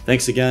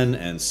 Thanks again,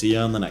 and see you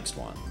on the next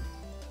one.